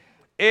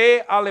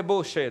 E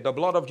alebose. The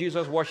blood of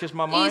Jesus washes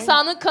my mind.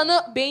 İsa'nın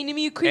kanı beynimi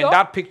And yıkıyor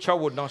that picture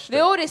would not stay.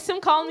 ve o resim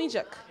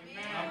kalmayacak.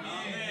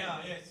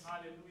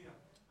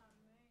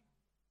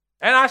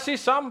 And I see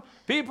some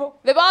people,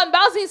 Ve ben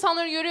bazı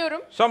insanları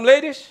görüyorum, some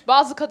ladies,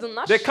 bazı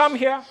kadınlar. they come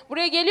here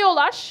Buraya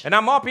geliyorlar and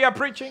I'm up here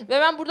preaching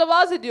ve ben burada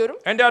vaaz ediyorum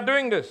and they're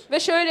doing this. ve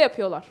şöyle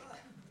yapıyorlar.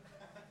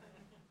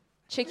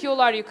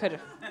 Çekiyorlar yukarı.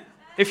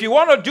 If you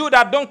want to do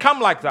that, don't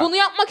come like that. Bunu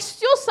yapmak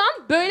istiyorsan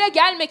böyle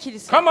gelme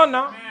kiliseye. Come on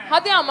now.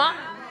 Hadi ama.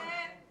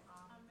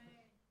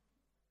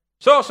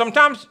 So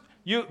sometimes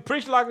you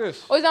preach like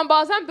this. O yüzden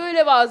bazen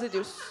böyle vaaz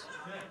ediyoruz.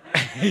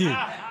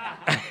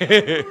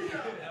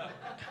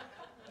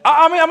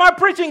 I mean, am I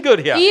preaching good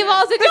here? İyi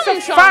vaaz ediyor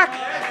muyum şu an? Fact.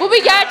 Bu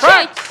bir gerçek.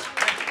 Fact.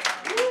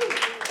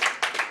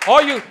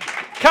 Or you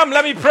come,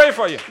 let me pray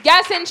for you.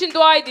 Gel senin için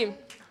dua edeyim.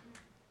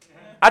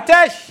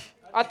 Ateş.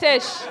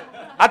 Ateş.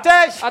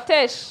 Ateş.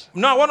 Ateş.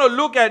 No, I want to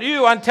look at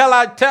you until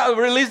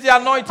release the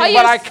anointing,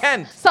 Hayır, but I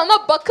can't.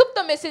 sana bakıp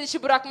da mesele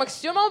işi bırakmak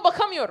istiyorum ama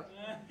bakamıyorum.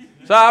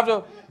 So I have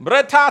to,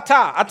 bretata,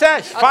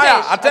 ateş, fire,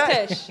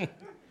 ateş.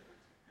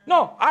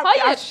 No,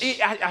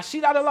 I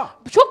see that a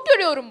lot. Çok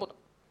görüyorum bunu.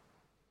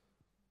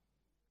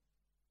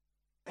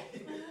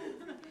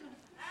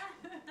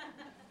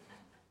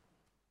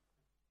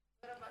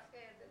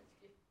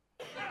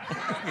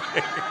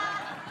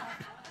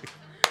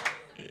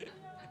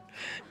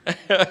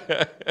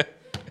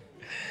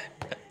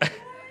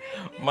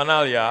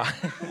 Manalya.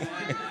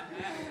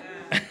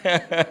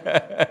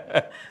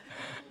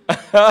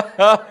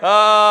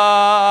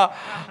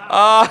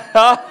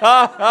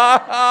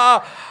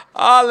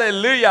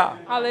 Hallelujah.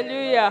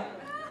 Hallelujah.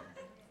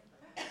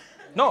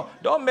 No,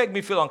 don't make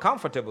me feel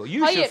uncomfortable.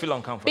 You should feel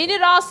uncomfortable. Beni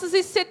rahatsız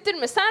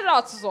hissettirme. Sen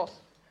rahatsız ol.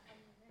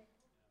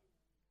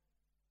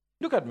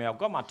 Look at me. I've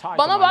got my tie to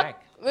Bana my bak. neck.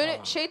 Böyle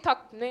şey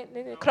tak,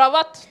 ne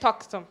kravat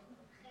taktım.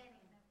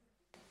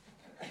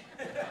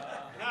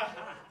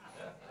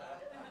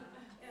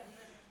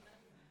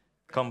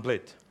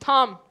 Complete.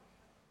 Tam.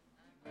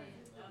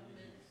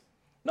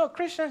 No,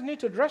 Christians need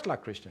to dress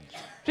like Christians.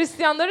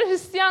 Hristiyanların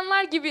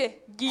Hristiyanlar gibi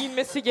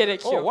giyinmesi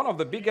gerekiyor. Oh, one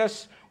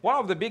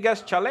of the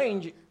biggest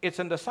challenge is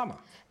in the summer.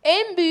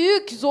 En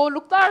büyük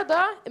zorluklar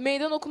da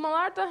meydan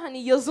okumalar da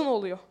hani yazın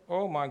oluyor.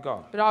 Oh my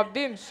God.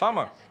 Rabbim.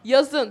 Summer.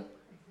 Yazın.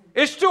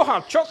 It's too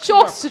hot.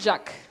 Çok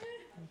sıcak.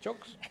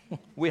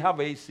 We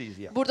have ACs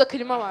here. Burada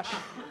klima var.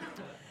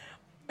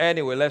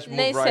 Anyway, let's move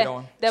Neyse, right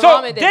on.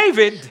 devam So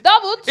edelim.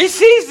 Davut, he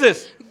sees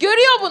this.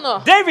 Görüyor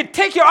bunu. David,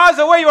 take your eyes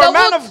away. You're a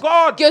man of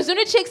God.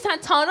 Gözünü çek,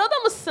 sen Tanrı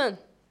adamısın.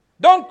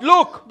 Don't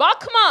look.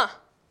 Bakma.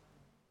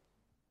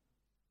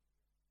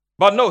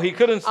 But no, he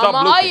couldn't stop Ama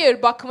looking.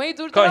 hayır, bakmayı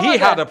Because he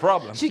had a durduramadı.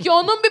 problem. Çünkü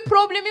onun bir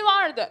problemi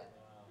vardı.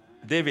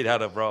 David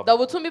had a problem.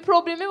 Davut'un bir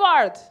problemi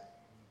vardı.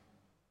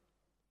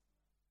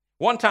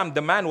 One time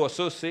the man was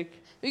so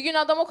sick. Bir gün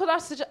adam o kadar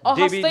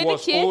David hastaydı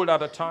was ki old at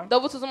the time.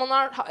 Davut o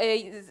zamanlar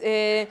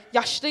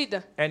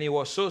yaşlıydı. And he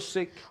was so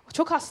sick.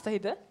 Çok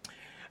hastaydı.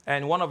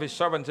 And one of his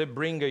servants said,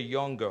 bring a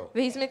young girl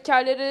Ve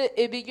hizmetkarları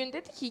bir gün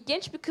dedi ki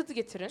genç bir kız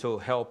getirin. to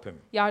help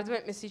him. Yardım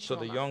etmesi için So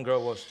the ona. young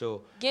girl was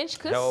to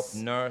Genç help kız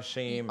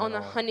nurse him. and all.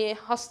 ona hani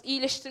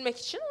iyileştirmek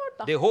için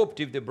orada. They hoped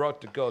if they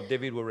brought the girl,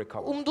 David will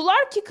recover.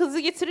 Umdular ki kızı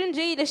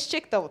getirince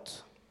iyileşecek Davut.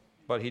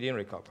 But he didn't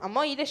recover.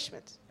 Ama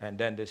iyileşmedi. And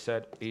then they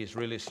said, he's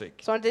really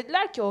sick. Sonra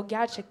dediler ki o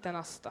gerçekten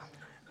hasta.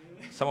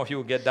 Some of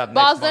you will get that next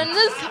month.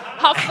 Bazılarınız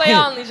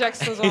haftaya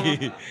anlayacaksınız onu.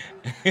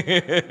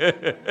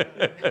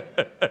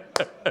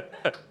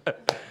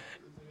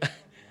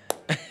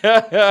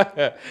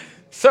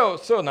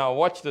 So now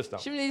watch this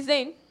now. Şimdi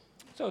izleyin.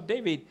 So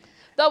David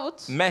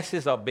Davut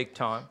messes up big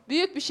time.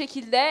 büyük bir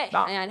şekilde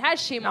Now- yani her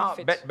şeyi Now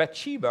mahvediyor.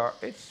 Bathsheba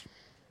is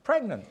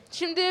pregnant.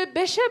 Şimdi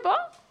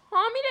Beşeba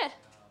hamile.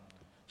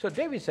 So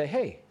David said,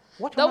 hey,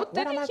 what Davut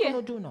am I dedi ki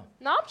going to do now?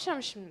 ne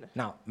yapacağım şimdi?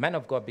 Now, man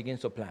of God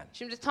begins to plan.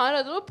 Şimdi Tanrı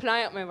adamı plan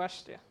yapmaya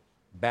başlıyor.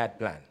 Bad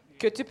plan.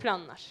 Kötü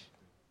planlar.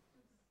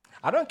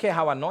 I don't care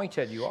how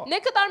anointed you are. Ne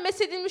kadar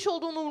mesedilmiş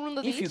olduğunu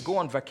umurunda If you değil. go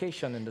on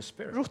vacation in the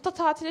spirit, Ruhta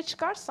tatile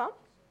çıkarsan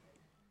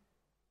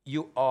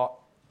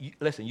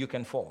listen, you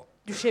can fall.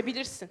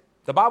 düşebilirsin.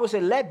 The Bible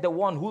says, let the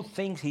one who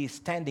thinks he is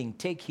standing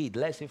take heed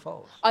lest he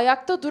falls.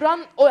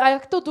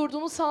 Ayakta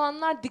durduğunu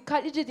sananlar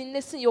dikkatlice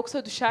dinlesin yoksa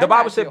The düşerler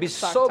Bible says, diyor be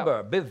kutsal kitap.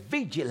 sober, be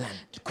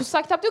vigilant.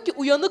 Kutsal kitap diyor ki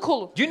uyanık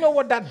olun. Do you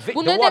know what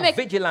Bu the ne word demek?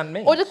 vigilant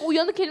means? Oradaki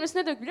uyanık kelimesi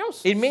ne demek biliyor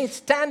musun? It means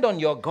stand on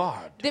your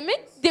guard.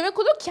 Demek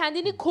oluyor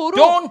kendini koru.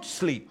 Don't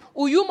sleep.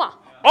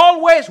 Uyuma.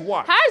 Always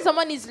watch. Her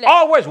zaman izle.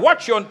 Always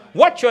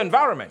watch your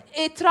environment.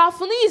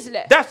 Etrafını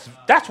izle.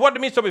 That's what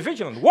it means to be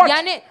vigilant. Watch.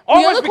 Yani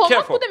Always uyanık be olmak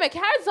careful. bu demek.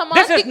 Her zaman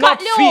This is not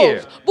dikkatli fear. ol.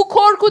 Bu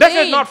korku This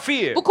değil. is not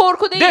fear. Bu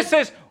korku değil. This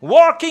is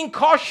walking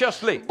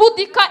cautiously. Bu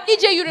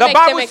dikkatlice The yürümek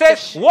Bible demektir.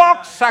 says,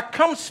 walk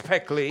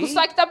circumspectly,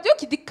 Kutsal kitap diyor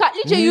ki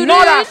dikkatlice not yürü.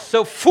 as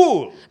a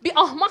fool, Bir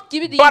ahmak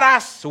gibi değil. but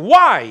as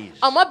wise,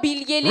 Ama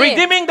bilgeli.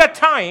 redeeming the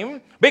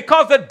time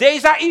because the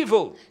days are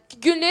evil.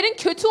 Günlerin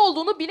kötü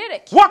olduğunu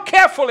bilerek. Walk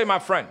carefully, my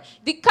friends.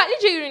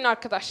 Dikkatlice yürüyün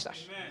arkadaşlar.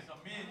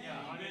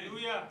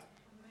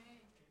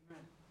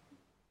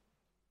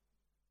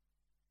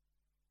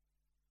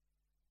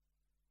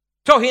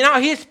 So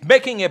he's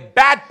making a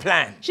bad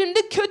plan.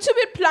 Şimdi kötü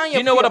bir plan Do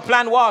you know what the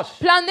yapıyor. plan was?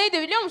 Plan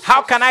neydi biliyor musun?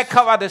 How can I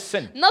cover the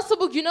sin? Nasıl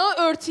bu günahı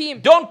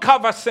örteyim? Don't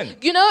cover sin.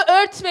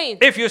 Günahı örtmeyin.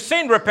 If you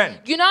sin,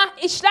 repent. Günah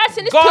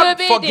işlerseniz God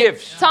tövbe edin.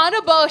 forgives.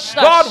 Tanrı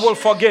bağışlar. God will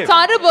forgive.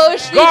 Tanrı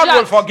bağışlayacak. God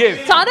will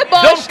forgive. Tanrı Don't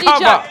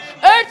bağışlayacak.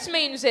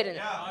 Örtmeyin üzerini.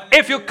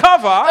 If you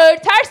cover,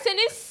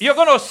 Örterseniz you're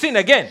going to sin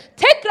again.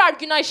 tekrar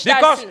günah Because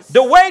işlersiniz.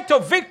 the way to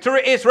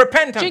victory is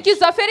repentance. Çünkü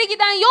zafere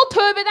giden yol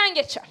tövbeden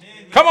geçer.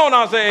 Come on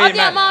now, say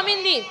Hadi ama amen.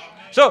 amin deyin.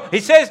 So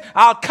he says,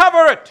 I'll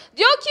cover it.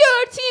 Diyor ki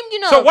örteyim So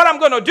günahı. what I'm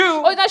going to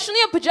do O yüzden şunu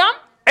yapacağım.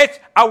 is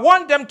I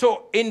want them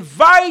to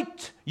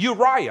invite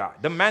Uriah.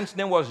 The man's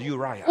name was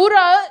Uriah.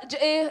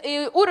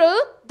 Ura'yı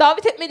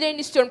davet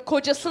etmelerini istiyorum.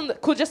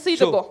 Kocasıydı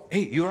So, bu.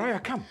 hey,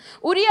 Uriah, come.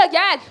 Uriah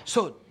gel.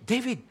 So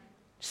David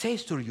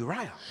says to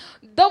Uriah,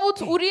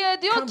 Davut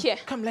Uriah'a diyor come, ki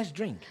come, let's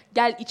drink.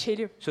 gel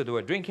içelim. So they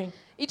were drinking.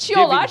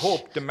 İçiyorlar. David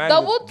hoped the man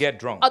would Davut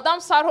get drunk.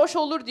 adam sarhoş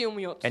olur diye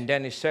umuyordu. And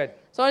then he said,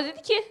 Sonra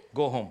dedi ki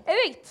go home.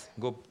 eve git.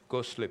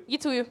 Go sleep.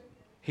 Git uyu.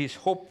 His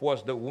hope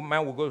was the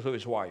man would go to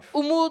his wife.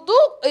 Umudu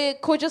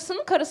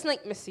kocasının karısına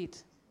gitmesiydi.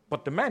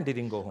 But the man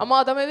didn't go home. Ama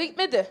adam eve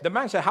gitmedi. The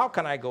man said,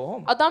 how can I go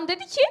home Adam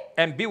dedi ki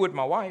and be with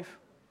my wife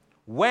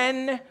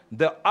when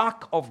the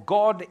ark of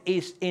God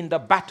is in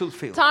the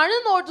battlefield?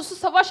 Tanrı'nın ordusu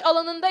savaş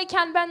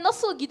alanındayken ben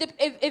nasıl gidip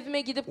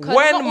evime gidip When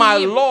karıma my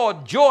uyuyayım? Lord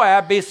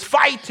Joab is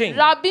fighting,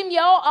 Rabbim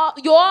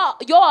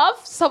Yoav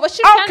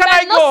savaşırken How can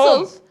ben I go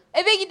home? nasıl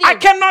eve I gideyim?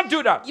 cannot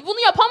do that. Bunu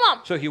yapamam.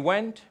 So he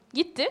went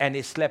Gitti and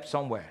he slept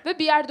somewhere. ve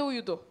bir yerde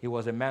uyudu. He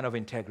was a man of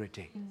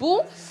integrity.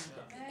 Bu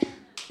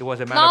He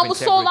was a man of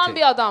namuslu olan integrity.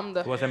 bir adamdı.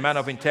 He was a man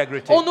of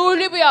integrity. Onurlu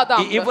bir He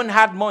adamdı. even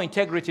had more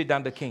integrity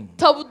than the king.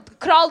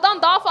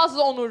 Kraldan daha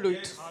fazla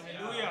onurluydu.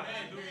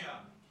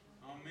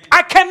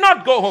 I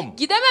cannot go home.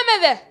 Gidemem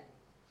eve.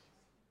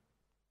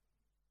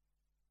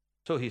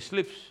 So he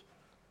sleeps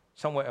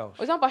somewhere else.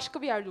 O yüzden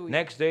başka bir yerde uyuyor.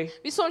 Next day,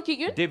 Bir sonraki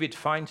gün David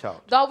finds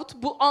out Davut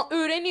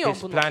öğreniyor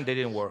his bunu. plan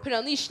didn't work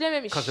Planı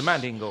işlememiş. because the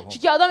man didn't go home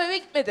Çünkü adam eve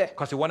gitmedi.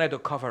 because he wanted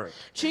to cover it.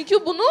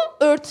 Çünkü bunu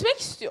örtmek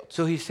istiyordu.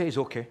 So he says,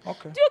 okay,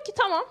 Diyor ki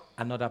tamam.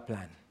 another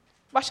plan.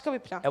 Başka bir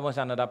plan. It was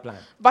another plan.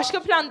 Başka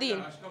plan değil.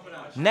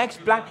 Next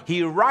plan, he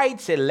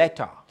writes a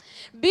letter.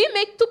 Bir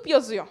mektup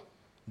yazıyor.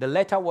 The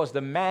letter was the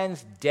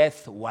man's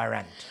death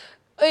warrant.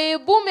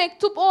 Bu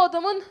mektup o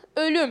adamın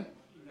ölüm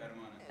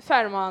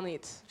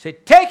fermanıydı.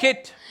 Say, take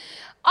it,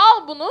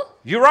 Al bunu.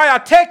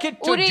 Uriah, take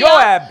it to Uriah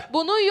Joab.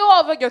 bunu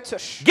Yoav'a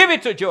götür. Give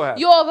it to Joab.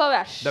 Yoav'a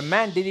ver. The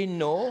man didn't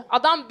know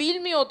Adam he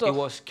bilmiyordu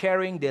was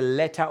carrying the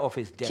letter of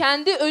his death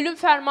kendi ölüm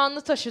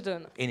fermanını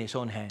taşıdığını. in his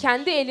own hand.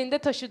 Kendi elinde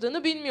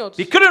taşıdığını bilmiyordu.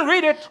 He couldn't read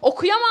it because it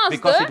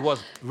Okuyamazdı. was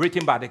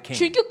written by the king.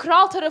 Çünkü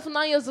kral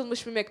tarafından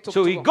yazılmış bir mektuptu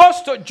So he bu.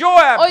 goes to O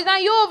Joab. yüzden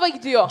Yoav'a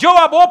gidiyor.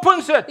 Joab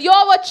opens it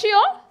Yoav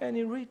açıyor, and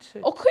he reads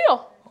it. okuyor.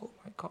 Oh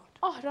my God.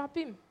 Ah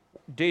Rabbim.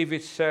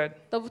 David said,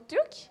 Davut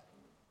diyor ki,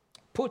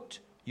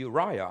 put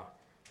Uriah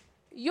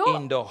Yo,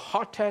 in the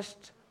hottest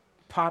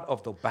part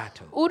of the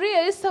battle.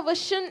 Uriah'ı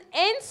savaşın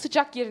en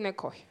sıcak yerine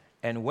koy.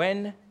 And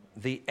when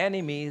the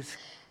enemies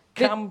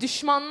Ve come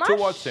düşmanlar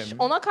towards him,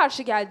 ona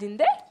karşı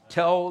geldiğinde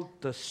tell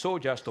the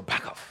soldiers to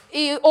back off.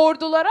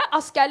 Ordulara,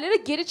 askerlere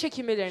geri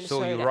çekilmelerini So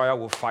söyle. Uriah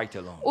will fight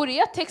alone.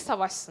 Uriah tek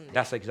savaşsın diye.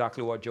 That's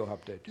exactly what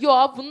Joab did.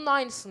 Yoav bunun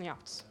aynısını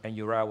yaptı. And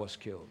Uriah was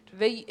killed.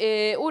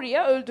 Ve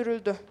Uriah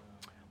öldürüldü.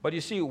 But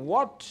you see,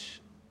 what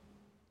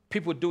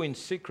people do in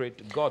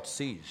secret, God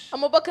sees.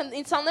 Ama bakın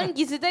insanların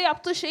gizlide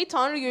yaptığı şeyi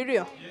Tanrı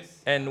görüyor.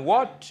 And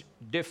what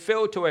they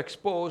fail to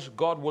expose,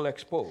 God will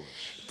expose.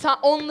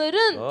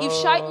 Onların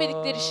ifşa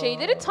etmedikleri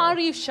şeyleri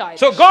Tanrı ifşa eder.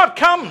 So God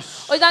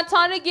comes O yüzden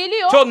Tanrı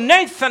geliyor to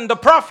Nathan the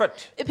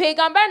prophet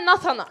peygamber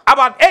Nathan'a.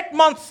 about 8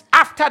 months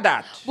after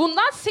that.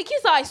 Bundan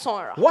 8 ay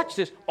sonra. Watch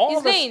this. All this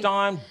İzleyin.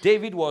 time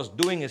David was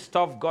doing his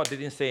stuff, God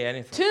didn't say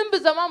anything. Tüm bu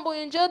zaman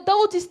boyunca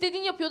Davut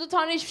istediğini yapıyordu,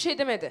 Tanrı hiçbir şey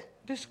demedi.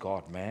 This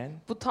God, man.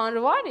 Bu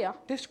Tanrı var ya,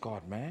 This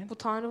God, man. bu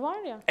Tanrı var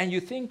ya. And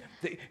you think,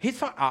 he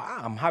thought,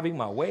 I'm having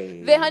my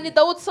way. Ve hani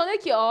Davut sanıyor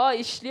ki,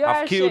 işliyor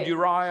her I've killed şey.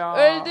 Uriah.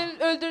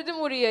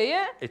 Öldürdüm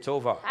Uriah'yı, It's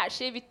over. her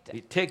şey bitti.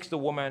 He takes the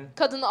woman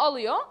Kadını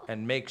alıyor, and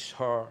makes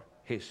her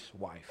his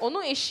wife.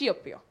 onu eşi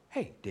yapıyor.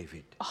 Hey,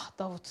 David. Ah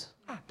Davut.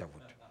 David.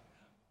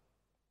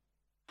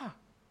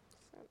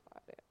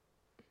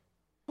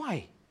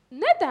 Why?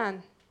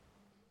 Neden?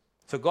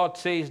 So God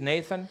says,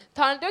 Nathan,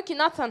 Tanrı diyor ki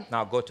Nathan,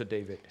 now go to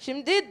David.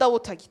 şimdi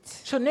Davut'a git.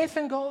 So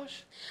Nathan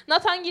goes,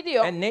 Nathan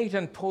gidiyor and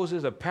Nathan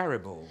poses a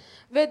parable.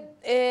 ve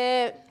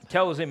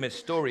Tells him a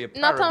story, a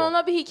Nathan parable.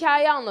 ona bir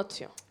hikaye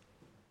anlatıyor.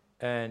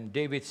 And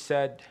David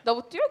said,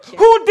 Davut diyor ki,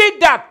 who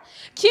did that?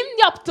 kim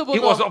yaptı He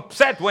was bunu?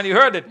 upset when he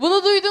heard it.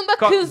 Bunu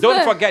duyduğunda Don't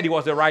kızdı. forget he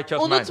was a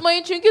righteous man.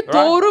 Unutmayın çünkü Right?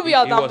 doğru bir He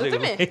adamdı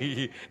was değil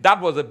mi? That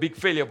was a big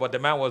failure, but the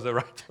man was a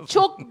righteous man.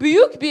 Çok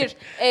büyük bir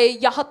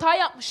ya hata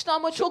yapmıştı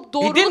ama çok He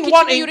doğruluk didn't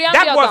want içinde yürüyen bir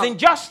that was adam.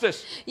 injustice.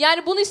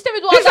 Yani bunu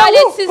istemedi, o He said, who did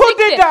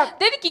adaletsizlikti.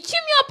 that? Dedi ki kim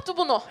yaptı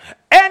bunu?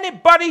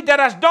 Anybody that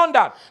has done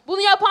that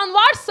Bunu yapan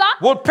varsa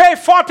will pay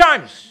 4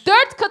 times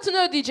 4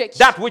 katını ödeyecek.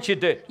 that which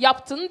he did.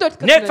 Yaptığının 4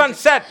 katını Nathan ödeyecek.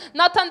 said,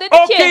 Nathan dedi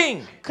 "O ki,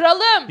 king,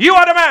 kralım you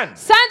are the man.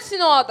 sensin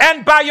o adam.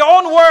 And by your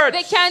own Ve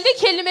words, kendi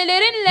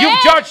kelimelerinle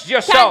you've judged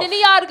yourself. kendini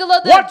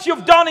yargıladın. What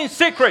you've done in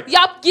secret,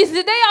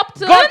 Gizlide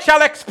yaptığın God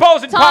shall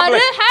expose in Tanrı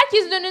public."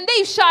 herkesin önünde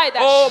ifşa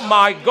eder. Oh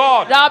my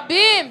God.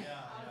 Rabbim,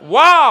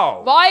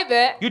 Wow. vay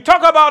be. You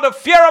talk about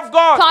the fear of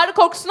God. Tanrı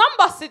korkusundan mı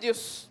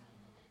bahsediyorsun?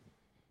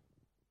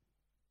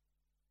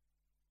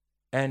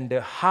 And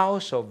the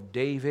house of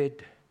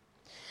David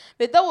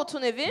Ve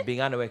Davut'un evi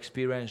began to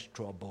experience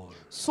trouble.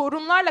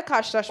 sorunlarla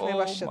karşılaşmaya Oh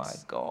my başladı.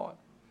 God.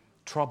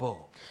 Trouble.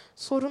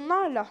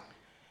 Sorunlarla.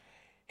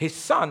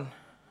 His son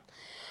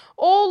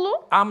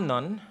Oğlu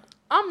Amnon,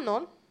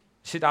 Amnon,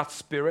 see that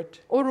spirit?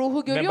 o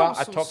ruhu görüyor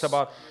Remember, I talked musunuz?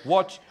 about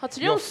what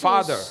Hatırlıyor your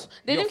father, musunuz?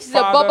 Dedim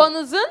size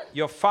babanızın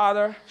your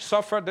father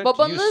suffered it, you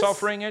babanız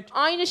suffering it.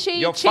 aynı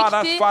şeyi Your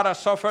father's çekti. father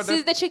suffered Siz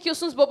it. de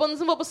çekiyorsunuz.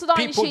 Babanızın babası da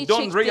aynı People şeyi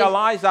don't çekti.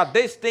 realize that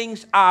these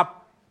things are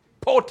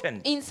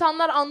potent.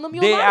 İnsanlar They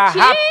anlamıyorlar are ki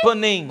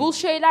happening. bu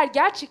şeyler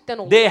gerçekten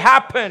oluyor. They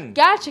happen.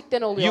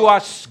 Gerçekten You oluyor.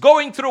 are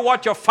going through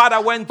what your father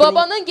went through.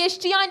 Babanın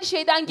geçtiği aynı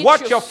şeyden What your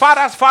geçiyorsun.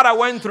 father's father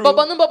went through.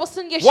 Babanın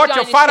babasının geçtiği What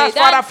your aynı father's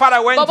şeyden. father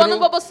went Babanın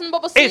through. babasının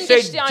babasının It's a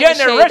geçtiği aynı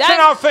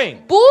generational şeyden.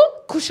 thing. Bu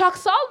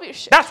kuşaksal bir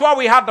şey. That's why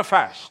we had the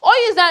fast. O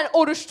yüzden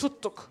oruç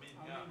tuttuk.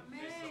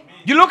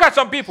 You look at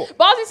some people.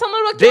 Bazı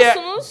insanlara They are-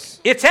 bakıyorsunuz.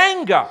 It's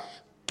anger.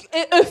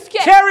 Öfke.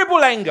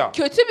 Terrible anger.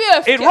 Kötü bir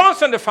öfke. It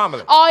runs in the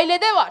family.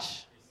 Ailede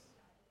var.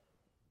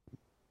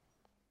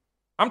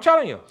 I'm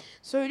telling you.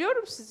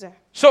 Söylüyorum size.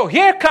 So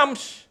here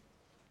comes,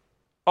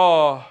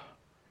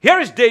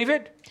 here is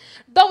David.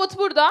 Davut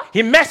burada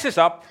He messes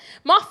up.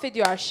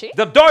 mahvediyor her şeyi.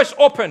 The door is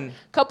open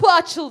Kapı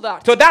açıldı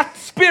artık. to that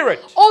spirit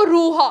O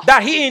ruha.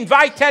 that he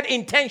invited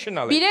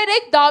intentionally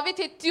Bilerek davet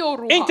ettiği o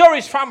ruha. into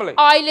his family.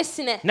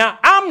 Ailesine.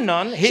 Now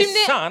Amnon, his Şimdi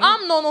son,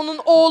 Amnon onun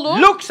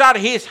oğlu looks at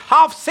his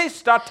half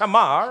sister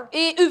Tamar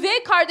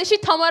üvey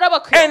kardeşi Tamar'a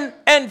bakıyor.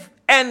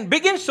 and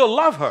begins to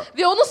love her.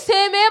 Ve onu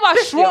sevmeye It's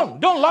başlıyor.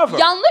 wrong. Don't love her.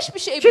 Yanlış bir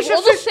şey bu. She's your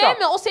Onu sister.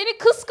 sevme. O senin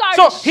kız So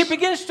kardeş. he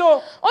begins to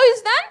O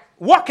yüzden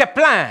work a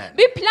plan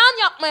bir plan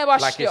yapmaya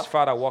like başlıyor. his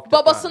father worked a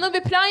plan. Babasının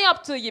bir plan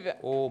yaptığı gibi.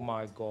 Oh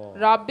my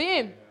God.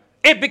 Rabbim,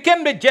 It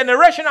became the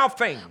generational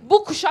thing.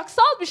 bu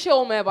kuşaksal bir şey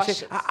olmaya Say,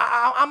 başladı.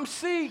 I'm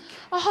sick.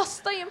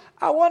 Hastayım.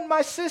 I want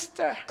my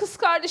sister Kız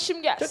kardeşim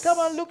to gelsin.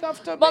 come and look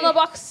after me. Bana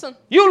baksın.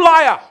 You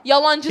liar.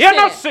 Yalancı You're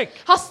seni. not sick.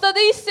 Hasta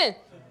değilsin.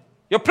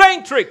 You're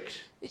playing tricks.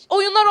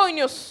 Oyunlar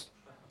oynuyorsun.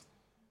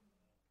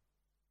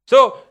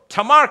 So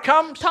Tamar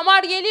comes.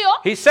 Tamar geliyor.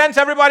 He sends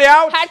everybody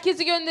out.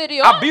 Herkesi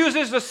gönderiyor.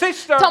 Abuses the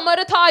sister.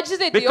 Tamar'ı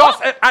taciz ediyor.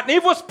 Because an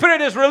evil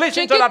spirit is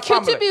released into Çünkü that kötü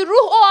family. bir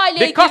ruh o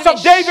aileye Because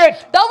of girmiş. David.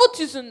 Davut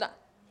yüzünden.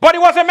 But he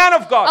was a man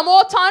of God. Ama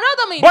o Tanrı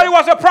adamıydı. But he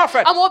was a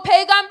prophet. Ama o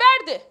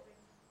peygamberdi.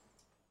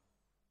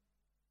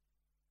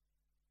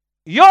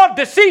 Your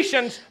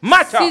decisions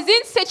matter.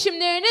 Sizin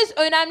seçimleriniz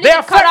önemli. They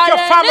affect your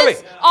Kararlarınız family.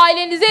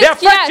 ailenizi They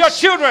affect etkiler. your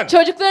children.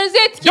 Çocuklarınızı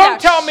etkiler.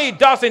 Don't tell me it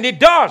doesn't.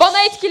 It does.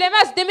 Bana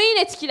etkilemez demeyin,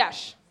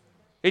 etkiler.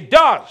 It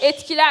does.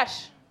 Etkiler.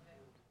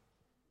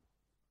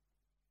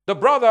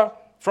 The brother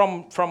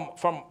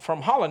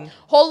from Holland,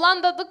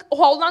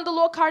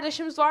 Hollandalı o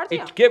kardeşimiz vardı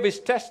ya. it gave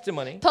his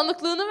testimony.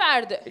 Tanıklığını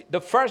verdi. The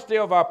first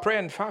day of our prayer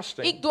and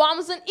fasting, İlk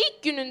duamızın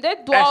ilk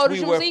gününde, dua As we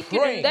orucumuzun were ilk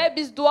praying, gününde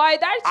biz dua I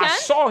ederken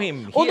saw him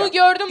here. onu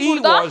gördüm He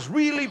burada. was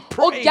really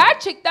O praying.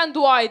 gerçekten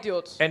dua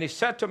ediyordu. And he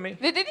said to me,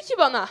 Ve dedi ki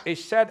bana, he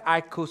said,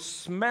 I could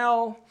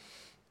smell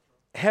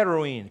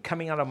heroin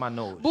coming out of my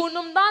nose.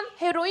 burnumdan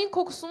heroin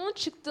kokusunun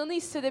çıktığını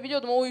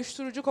hissedebiliyordum, o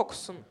uyuşturucu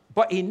kokusunu.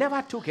 But he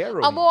never took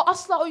heroin. Ama o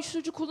asla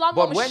uyuşturucu But when he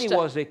kullanmamıştı.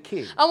 was a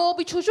kid, Ama o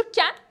bir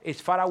çocukken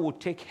his father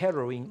would take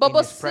heroin in his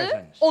babası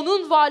presence.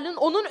 onun varlığın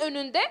onun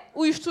önünde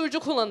uyuşturucu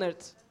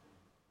kullanırdı.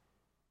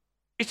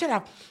 He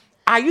said,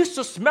 I used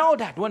to smell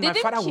that when my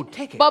Dedim father would ki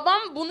take it.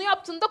 babam bunu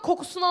yaptığında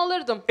kokusunu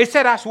alırdım. He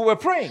said, as we were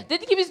praying,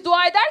 Dedi ki biz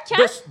dua ederken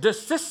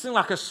this thing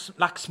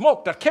like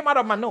smoke that came out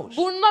of my nose.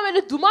 burnumdan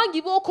böyle duman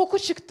gibi o koku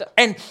çıktı.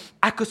 And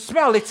I could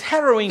smell its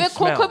heroin Ve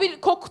smell.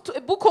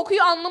 bu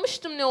kokuyu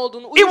anlamıştım ne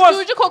olduğunu. It was,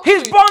 Uyuşturucu kokusuydu.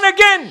 he's born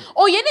again.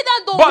 O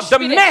yeniden But doğmuş the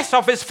biri. mess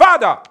of his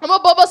father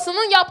Ama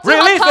babasının yaptığı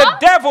released hata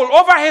the devil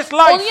over his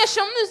onun life.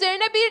 yaşamının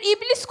üzerine bir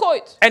iblis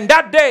koydu. And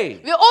that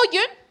day, Ve o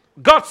gün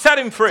God set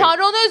him free.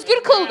 Tanrı onu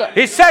özgür kıldı.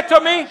 He said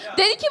to me,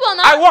 Dedi ki I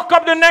bana woke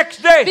up the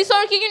next day. bir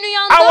sonraki gün I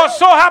uyandım. was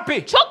so happy.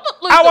 Çok I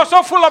mutluydum. was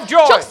so full of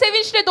joy. Çok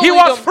sevinçle He doluydum.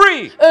 was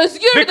free.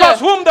 Özgürdü. Because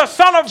whom the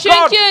Son of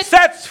God Çünkü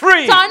sets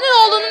free Tanrı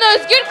oğlunun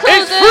özgür is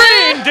kıldı.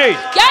 free indeed.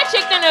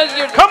 Gerçekten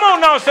özgürdü. Come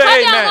on now, say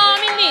Hadi amen. ama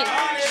amin deyin.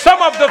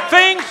 Some of the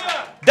things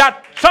that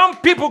some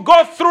people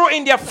go through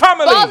in their Bazı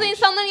family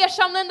insanların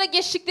yaşamlarında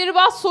geçtikleri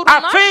bazı are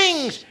sorunlar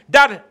things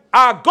that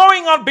are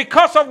going on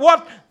because of what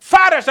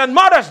fathers and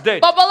mothers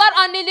did. babalar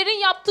annelerin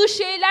yaptığı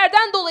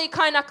şeylerden dolayı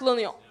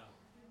kaynaklanıyor.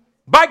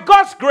 By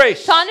God's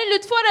grace, Tanrı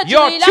lütfu your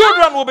aracılığıyla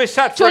children will be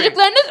set free.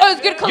 çocuklarınız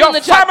özgür Your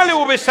kılınacak. family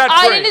will be set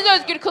free. Aileniz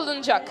özgür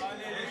kılınacak.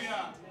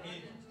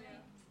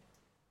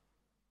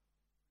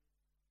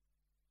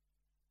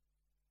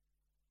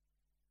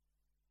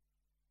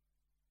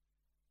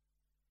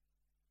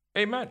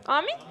 Amen.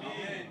 Amin.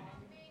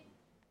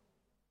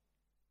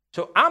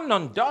 So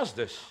Amnon does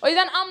this O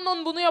yüzden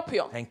Amnon bunu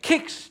yapıyor. and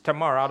kicks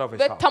Tamar out of his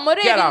Ve house.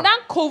 Tamar'ı Get out. evinden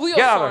kovuyor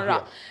Get out of sonra.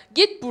 here.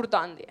 Git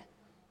buradan diye.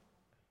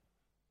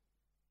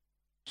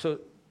 So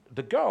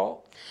the girl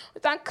O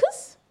yüzden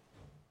kız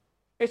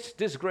is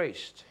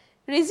disgraced.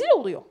 rezil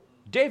oluyor.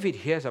 David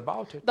hears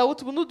about it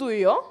Davut bunu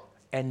duyuyor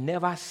and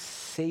never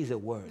says a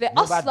word. ve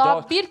Never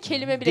asla bir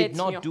kelime bile did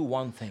not etmiyor. do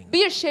one thing.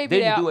 Bir şey bile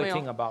Didn't do a yapmıyor.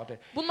 thing about it.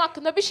 Bunun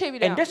hakkında bir şey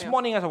bile And this yapmıyor.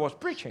 morning as I was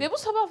preaching, Ve bu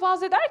sabah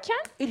vaaz ederken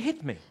it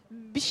hit me.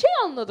 bir şey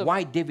anladım.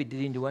 Why David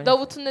didn't do anything.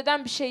 Davut'un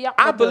neden bir şey I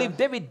yapmadığını. believe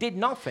David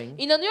did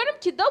nothing İnanıyorum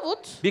ki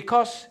Davut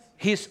because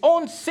his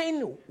own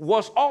sin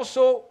was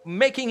also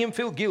making him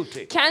feel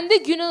guilty.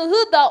 Kendi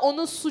günahı da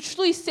onu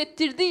suçlu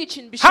hissettirdiği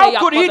için bir şey How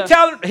could he yapmadı.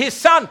 tell his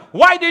son,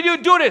 why did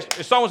you do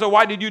this? Someone said,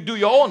 why did you do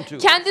your own too?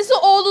 Kendisi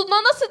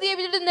oğluna nasıl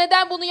diyebilirdi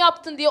neden bunu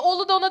yaptın diye.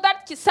 Oğlu da ona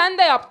der ki sen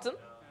de yaptın.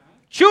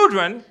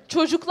 Children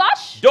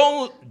Çocuklar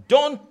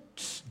don't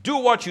do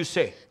what you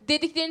say.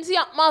 dediklerinizi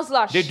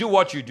yapmazlar. They do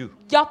what you do.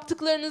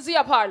 Yaptıklarınızı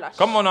yaparlar.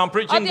 Come on, I'm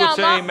preaching Hadi good,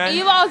 say ama amen.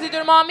 iyi vaaz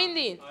ediyorum amin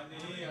deyin.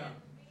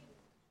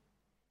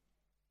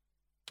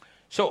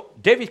 So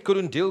David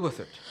couldn't deal with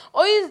it.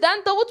 O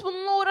yüzden Davut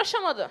bununla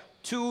uğraşamadı.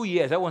 2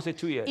 years, I want to say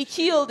 2 years.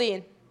 2 yıl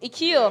deyin.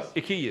 2 yıl.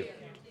 2 years.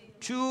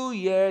 2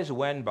 years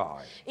went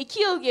by.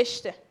 2 yıl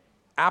geçti.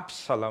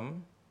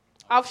 Absalom,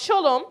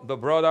 Avşalom,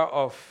 the brother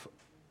of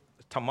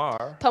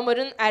Tamar,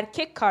 Tamar'ın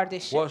erkek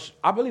kardeşi. was,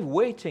 I believe,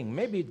 waiting.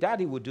 Maybe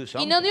daddy would do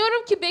something.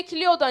 İnanıyorum ki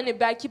bekliyordu hani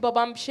belki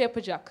babam bir şey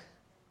yapacak.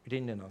 He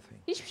didn't do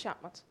nothing. Hiçbir şey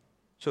yapmadı.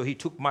 So he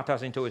took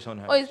matters into his own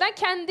O hands. yüzden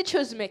kendi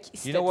çözmek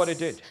istedi. You know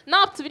what he did? Ne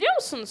yaptı biliyor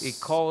musunuz? He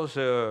calls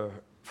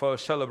for a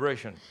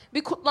celebration.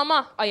 Bir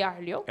kutlama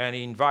ayarlıyor. And he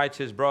invites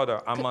his brother,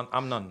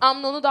 Amnon.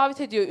 Amnon'u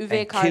davet ediyor üvey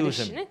And kills him.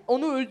 kardeşini.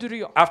 Onu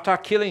öldürüyor.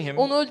 After killing him,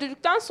 Onu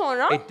öldürdükten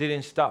sonra it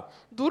didn't stop.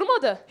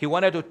 durmadı. He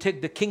wanted to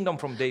take the kingdom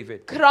from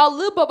David.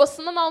 Krallığı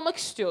babasından almak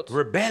istiyordu.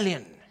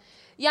 Rebellion.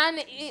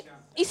 Yani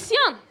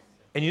isyan.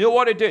 And you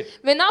know what he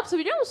did? Ve ne yaptı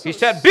biliyor He musunuz?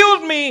 said,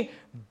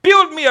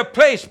 build me a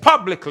place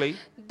publicly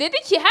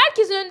Dedi ki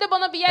herkesin önünde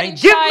bana bir yer and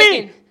inşa give me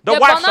edin. the Ve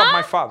wives of my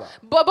bana father.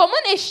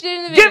 babamın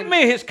eşlerini Give verin.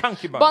 me his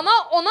concubines. Bana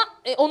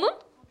onun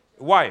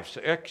Wives,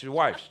 actually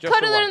wives. Just the wives.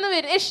 karılarını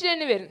verin,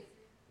 eşlerini verin.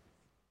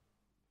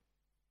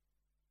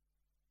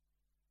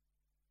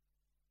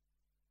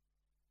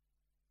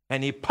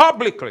 And he Ve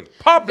publicly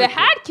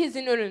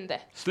herkesin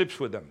önünde sleeps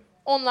with them.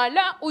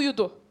 onlarla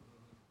uyudu.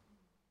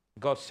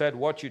 God said,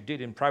 what you did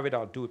in private,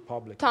 I'll do it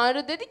publicly.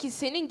 Tanrı dedi ki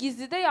senin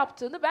gizlide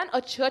yaptığını ben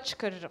açığa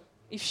çıkarırım.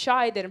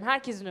 İfşa ederim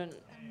herkesin önünde.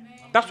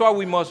 That's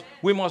why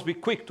we must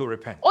be quick to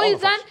repent. O All of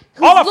yüzden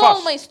us. All of hızlı us.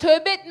 olmayız.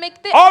 Tövbe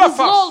etmekte All of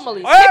hızlı us.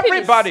 olmalıyız.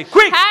 Hepimiz. Everybody,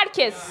 quick.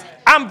 Herkes.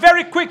 I'm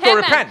very quick to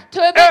Hemen. repent.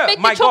 Tövbe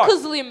etmekte my çok God.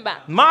 hızlıyım ben.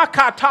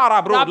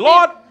 Makatara bro. Rabbim,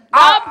 Lord,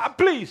 Rab-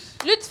 please.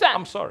 Lütfen.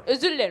 I'm sorry.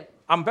 Özür dilerim.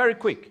 I'm very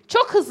quick.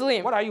 Çok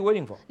hızlıyım. What are you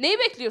waiting for? Neyi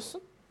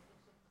bekliyorsun?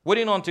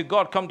 Waiting until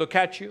God come to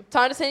catch you?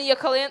 Tanrı seni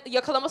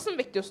yakalamasını mı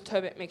bekliyorsun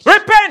tövbe etmek için?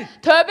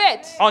 Repent Tövbe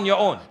et. on your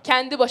own.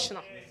 Kendi başına.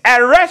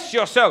 Arrest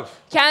yourself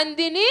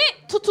Kendini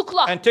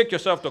tutukla. and take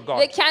yourself to God.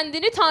 Ve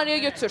kendini Tanrı'ya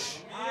götür.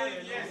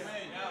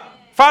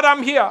 Father,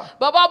 I'm here.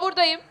 Baba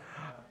buradayım.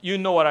 You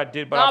know what I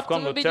did, but Ne I've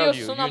come to yaptığımı tell you.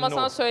 biliyorsun You ama know.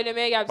 sana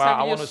söylemeye geldim. But I Sen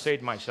want to say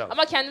biliyorsun. it myself.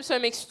 Ama kendim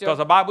söylemek Because istiyorum.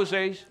 the Bible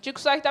says, Çünkü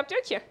kutsal kitap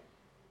diyor ki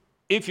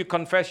if you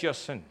confess your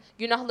sin,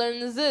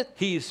 günahlarınızı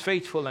He is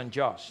faithful and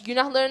just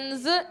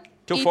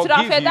to itiraf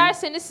forgive you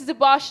ederseniz sizi all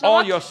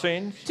bağışlamak, your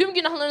sins tüm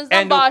günahlarınızdan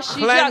and to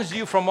bağışlayacak cleanse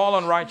you from all ve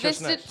sizi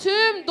unrighteousness.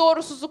 tüm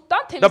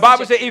doğrusuzluktan The Bible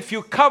temizleyecek. says, if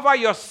you cover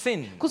your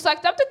sin, Kutsal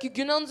kitap diyor ki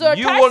günahınızı you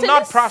will not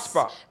örterseniz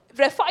prosper.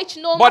 refah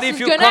içinde But olmazsınız,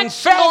 if you gönenç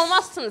içinde confess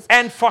olmazsınız.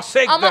 and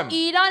forsake Ama them,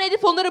 ilan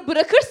edip onları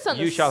bırakırsanız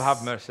you shall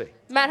have mercy.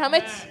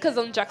 merhamet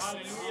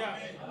kazanacaksınız.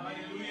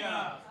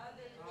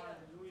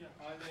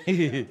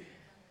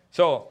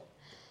 So,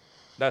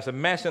 there's a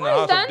mess in the O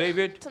house of yüzden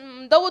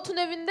David. Davut'un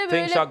evinde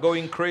Things are böyle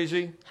going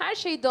crazy, her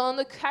şey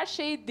dağınık, her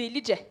şey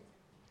delice.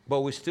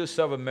 but we still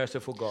serve a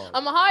merciful God.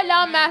 Ama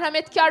hala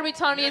merhametkar bir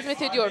Tanrı'ya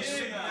hizmet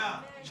ediyoruz.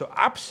 So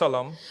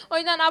Absalom O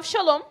yüzden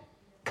Avşalom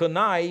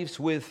connives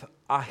with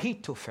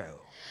Ahithophel.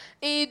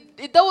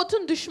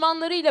 Davut'un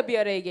düşmanlarıyla bir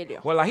araya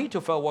geliyor. Well,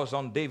 Ahithophel was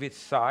on David's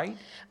side.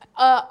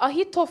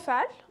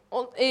 Ahitofel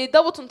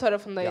Davut'un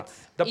tarafındaydı Yeah.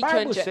 The ilk Bible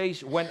önce. says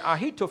when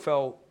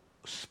Ahithophel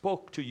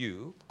spoke to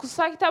you,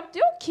 Kutsal kitap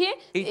diyor ki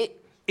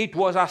it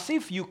was as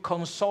if you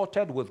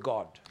consulted with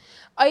God.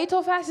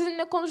 Ahitofel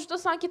sizinle konuştuğunda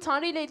sanki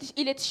Tanrı ile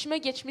iletişime He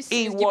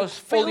geçmişsiniz was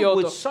gibi filled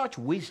oluyordu. with such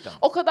wisdom.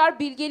 O kadar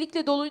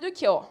bilgelikle doluydu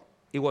ki o.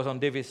 He was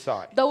on David's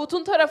side.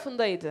 Davut'un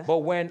tarafındaydı.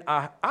 But when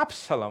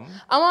Absalom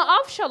Ama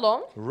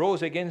Avşalom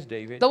rose against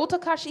David, Davut'a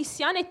karşı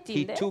isyan he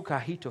ettiğinde took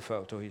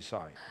Ahithophel to his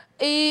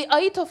side.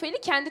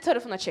 Ahitofel'i kendi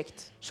tarafına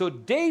çekti. So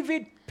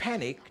David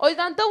panicked O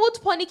yüzden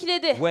Davut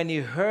panikledi. when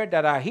he heard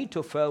that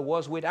Ahithophel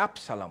was with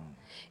Absalom.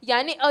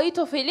 Yani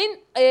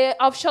Ahitofel'in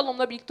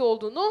Avşalom'la birlikte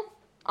olduğunu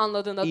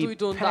anladığında, He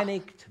duyduğunda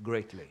panicked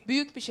greatly.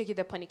 büyük bir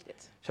şekilde panikledi.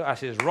 So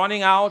as he's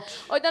running out,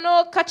 O yüzden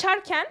o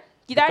kaçarken,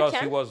 because he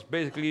giderken was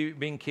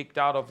basically being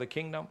kicked out of the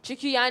kingdom,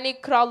 çünkü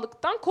yani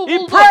krallıktan he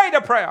kovuldu. prayed a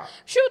prayer.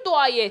 Şu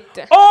duayı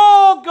etti.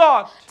 Oh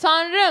God,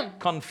 Tanrım,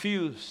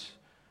 confuse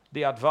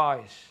the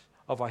advice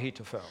of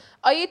Ahithophel.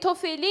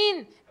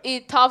 Ahitofel'in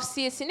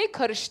tavsiyesini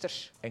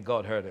karıştır. And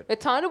God heard it. Ve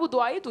Tanrı bu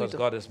duayı Because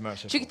duydu. God is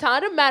merciful. Çünkü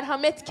Tanrı I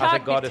merhametkar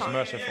said bir God is Tanrı.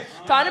 merciful.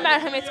 Tanrı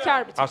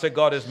merhametkar bir I Tanrı. said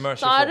God is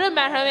merciful. Tanrı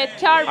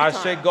merhametkar bir I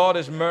said Tanrı. God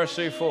is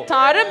merciful.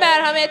 Tanrı I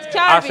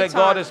merhametkar bir said God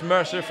Tanrı. is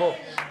merciful.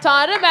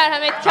 Tanrı I said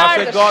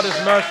merhametkardır. God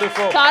is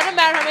merciful. Tanrı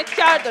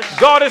merhametkardır.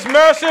 God is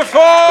merciful.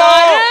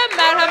 Tanrı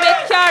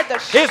merhametkardır.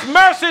 His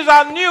mercies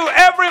are new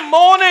every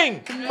morning.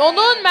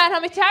 Onun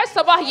merhameti her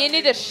sabah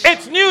yenidir.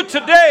 It's new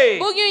today.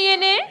 Bugün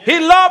yeni.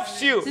 He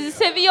loves you. Sizi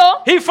seviyor.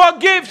 He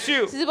forgives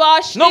you. Sizi No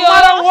bağışlıyor.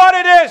 matter what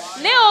it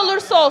is. Ne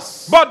olursa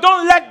olsun. But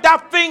don't let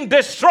that thing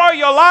destroy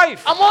your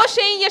life. Ama o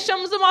şeyin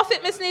yaşamımızı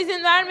mahvetmesine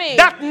izin vermeyin.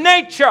 That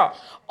nature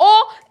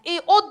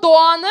O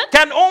doğanın,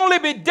 can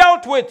only be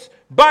dealt with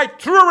by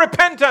true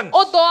repentance.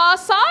 o doğa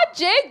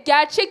sadece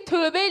gerçek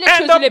tövbeyle And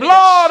the çözülebilir.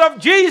 blood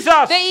of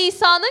Jesus Ve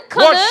İsa'nın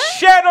kanı was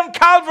shed on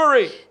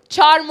Calvary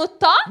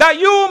çarmıhta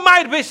that you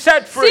might be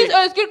set siz free.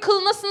 özgür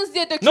kılınasınız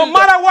diye döküldü. No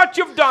matter what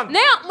you've done,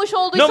 Ne yapmış no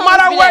olduysanız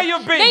matter where bile,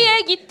 you've been,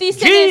 neye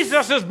gittiyseniz,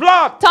 Jesus'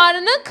 blood,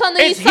 Tanrı'nın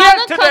kanı, is İsa'nın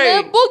here today.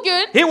 kanı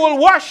bugün He will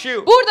wash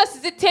you. burada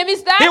sizi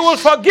temizler, He will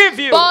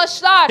forgive you.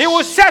 bağışlar, He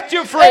will set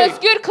you free.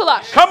 özgür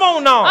kılar. Come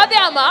on now. Hadi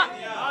ama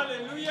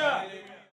Hallelujah.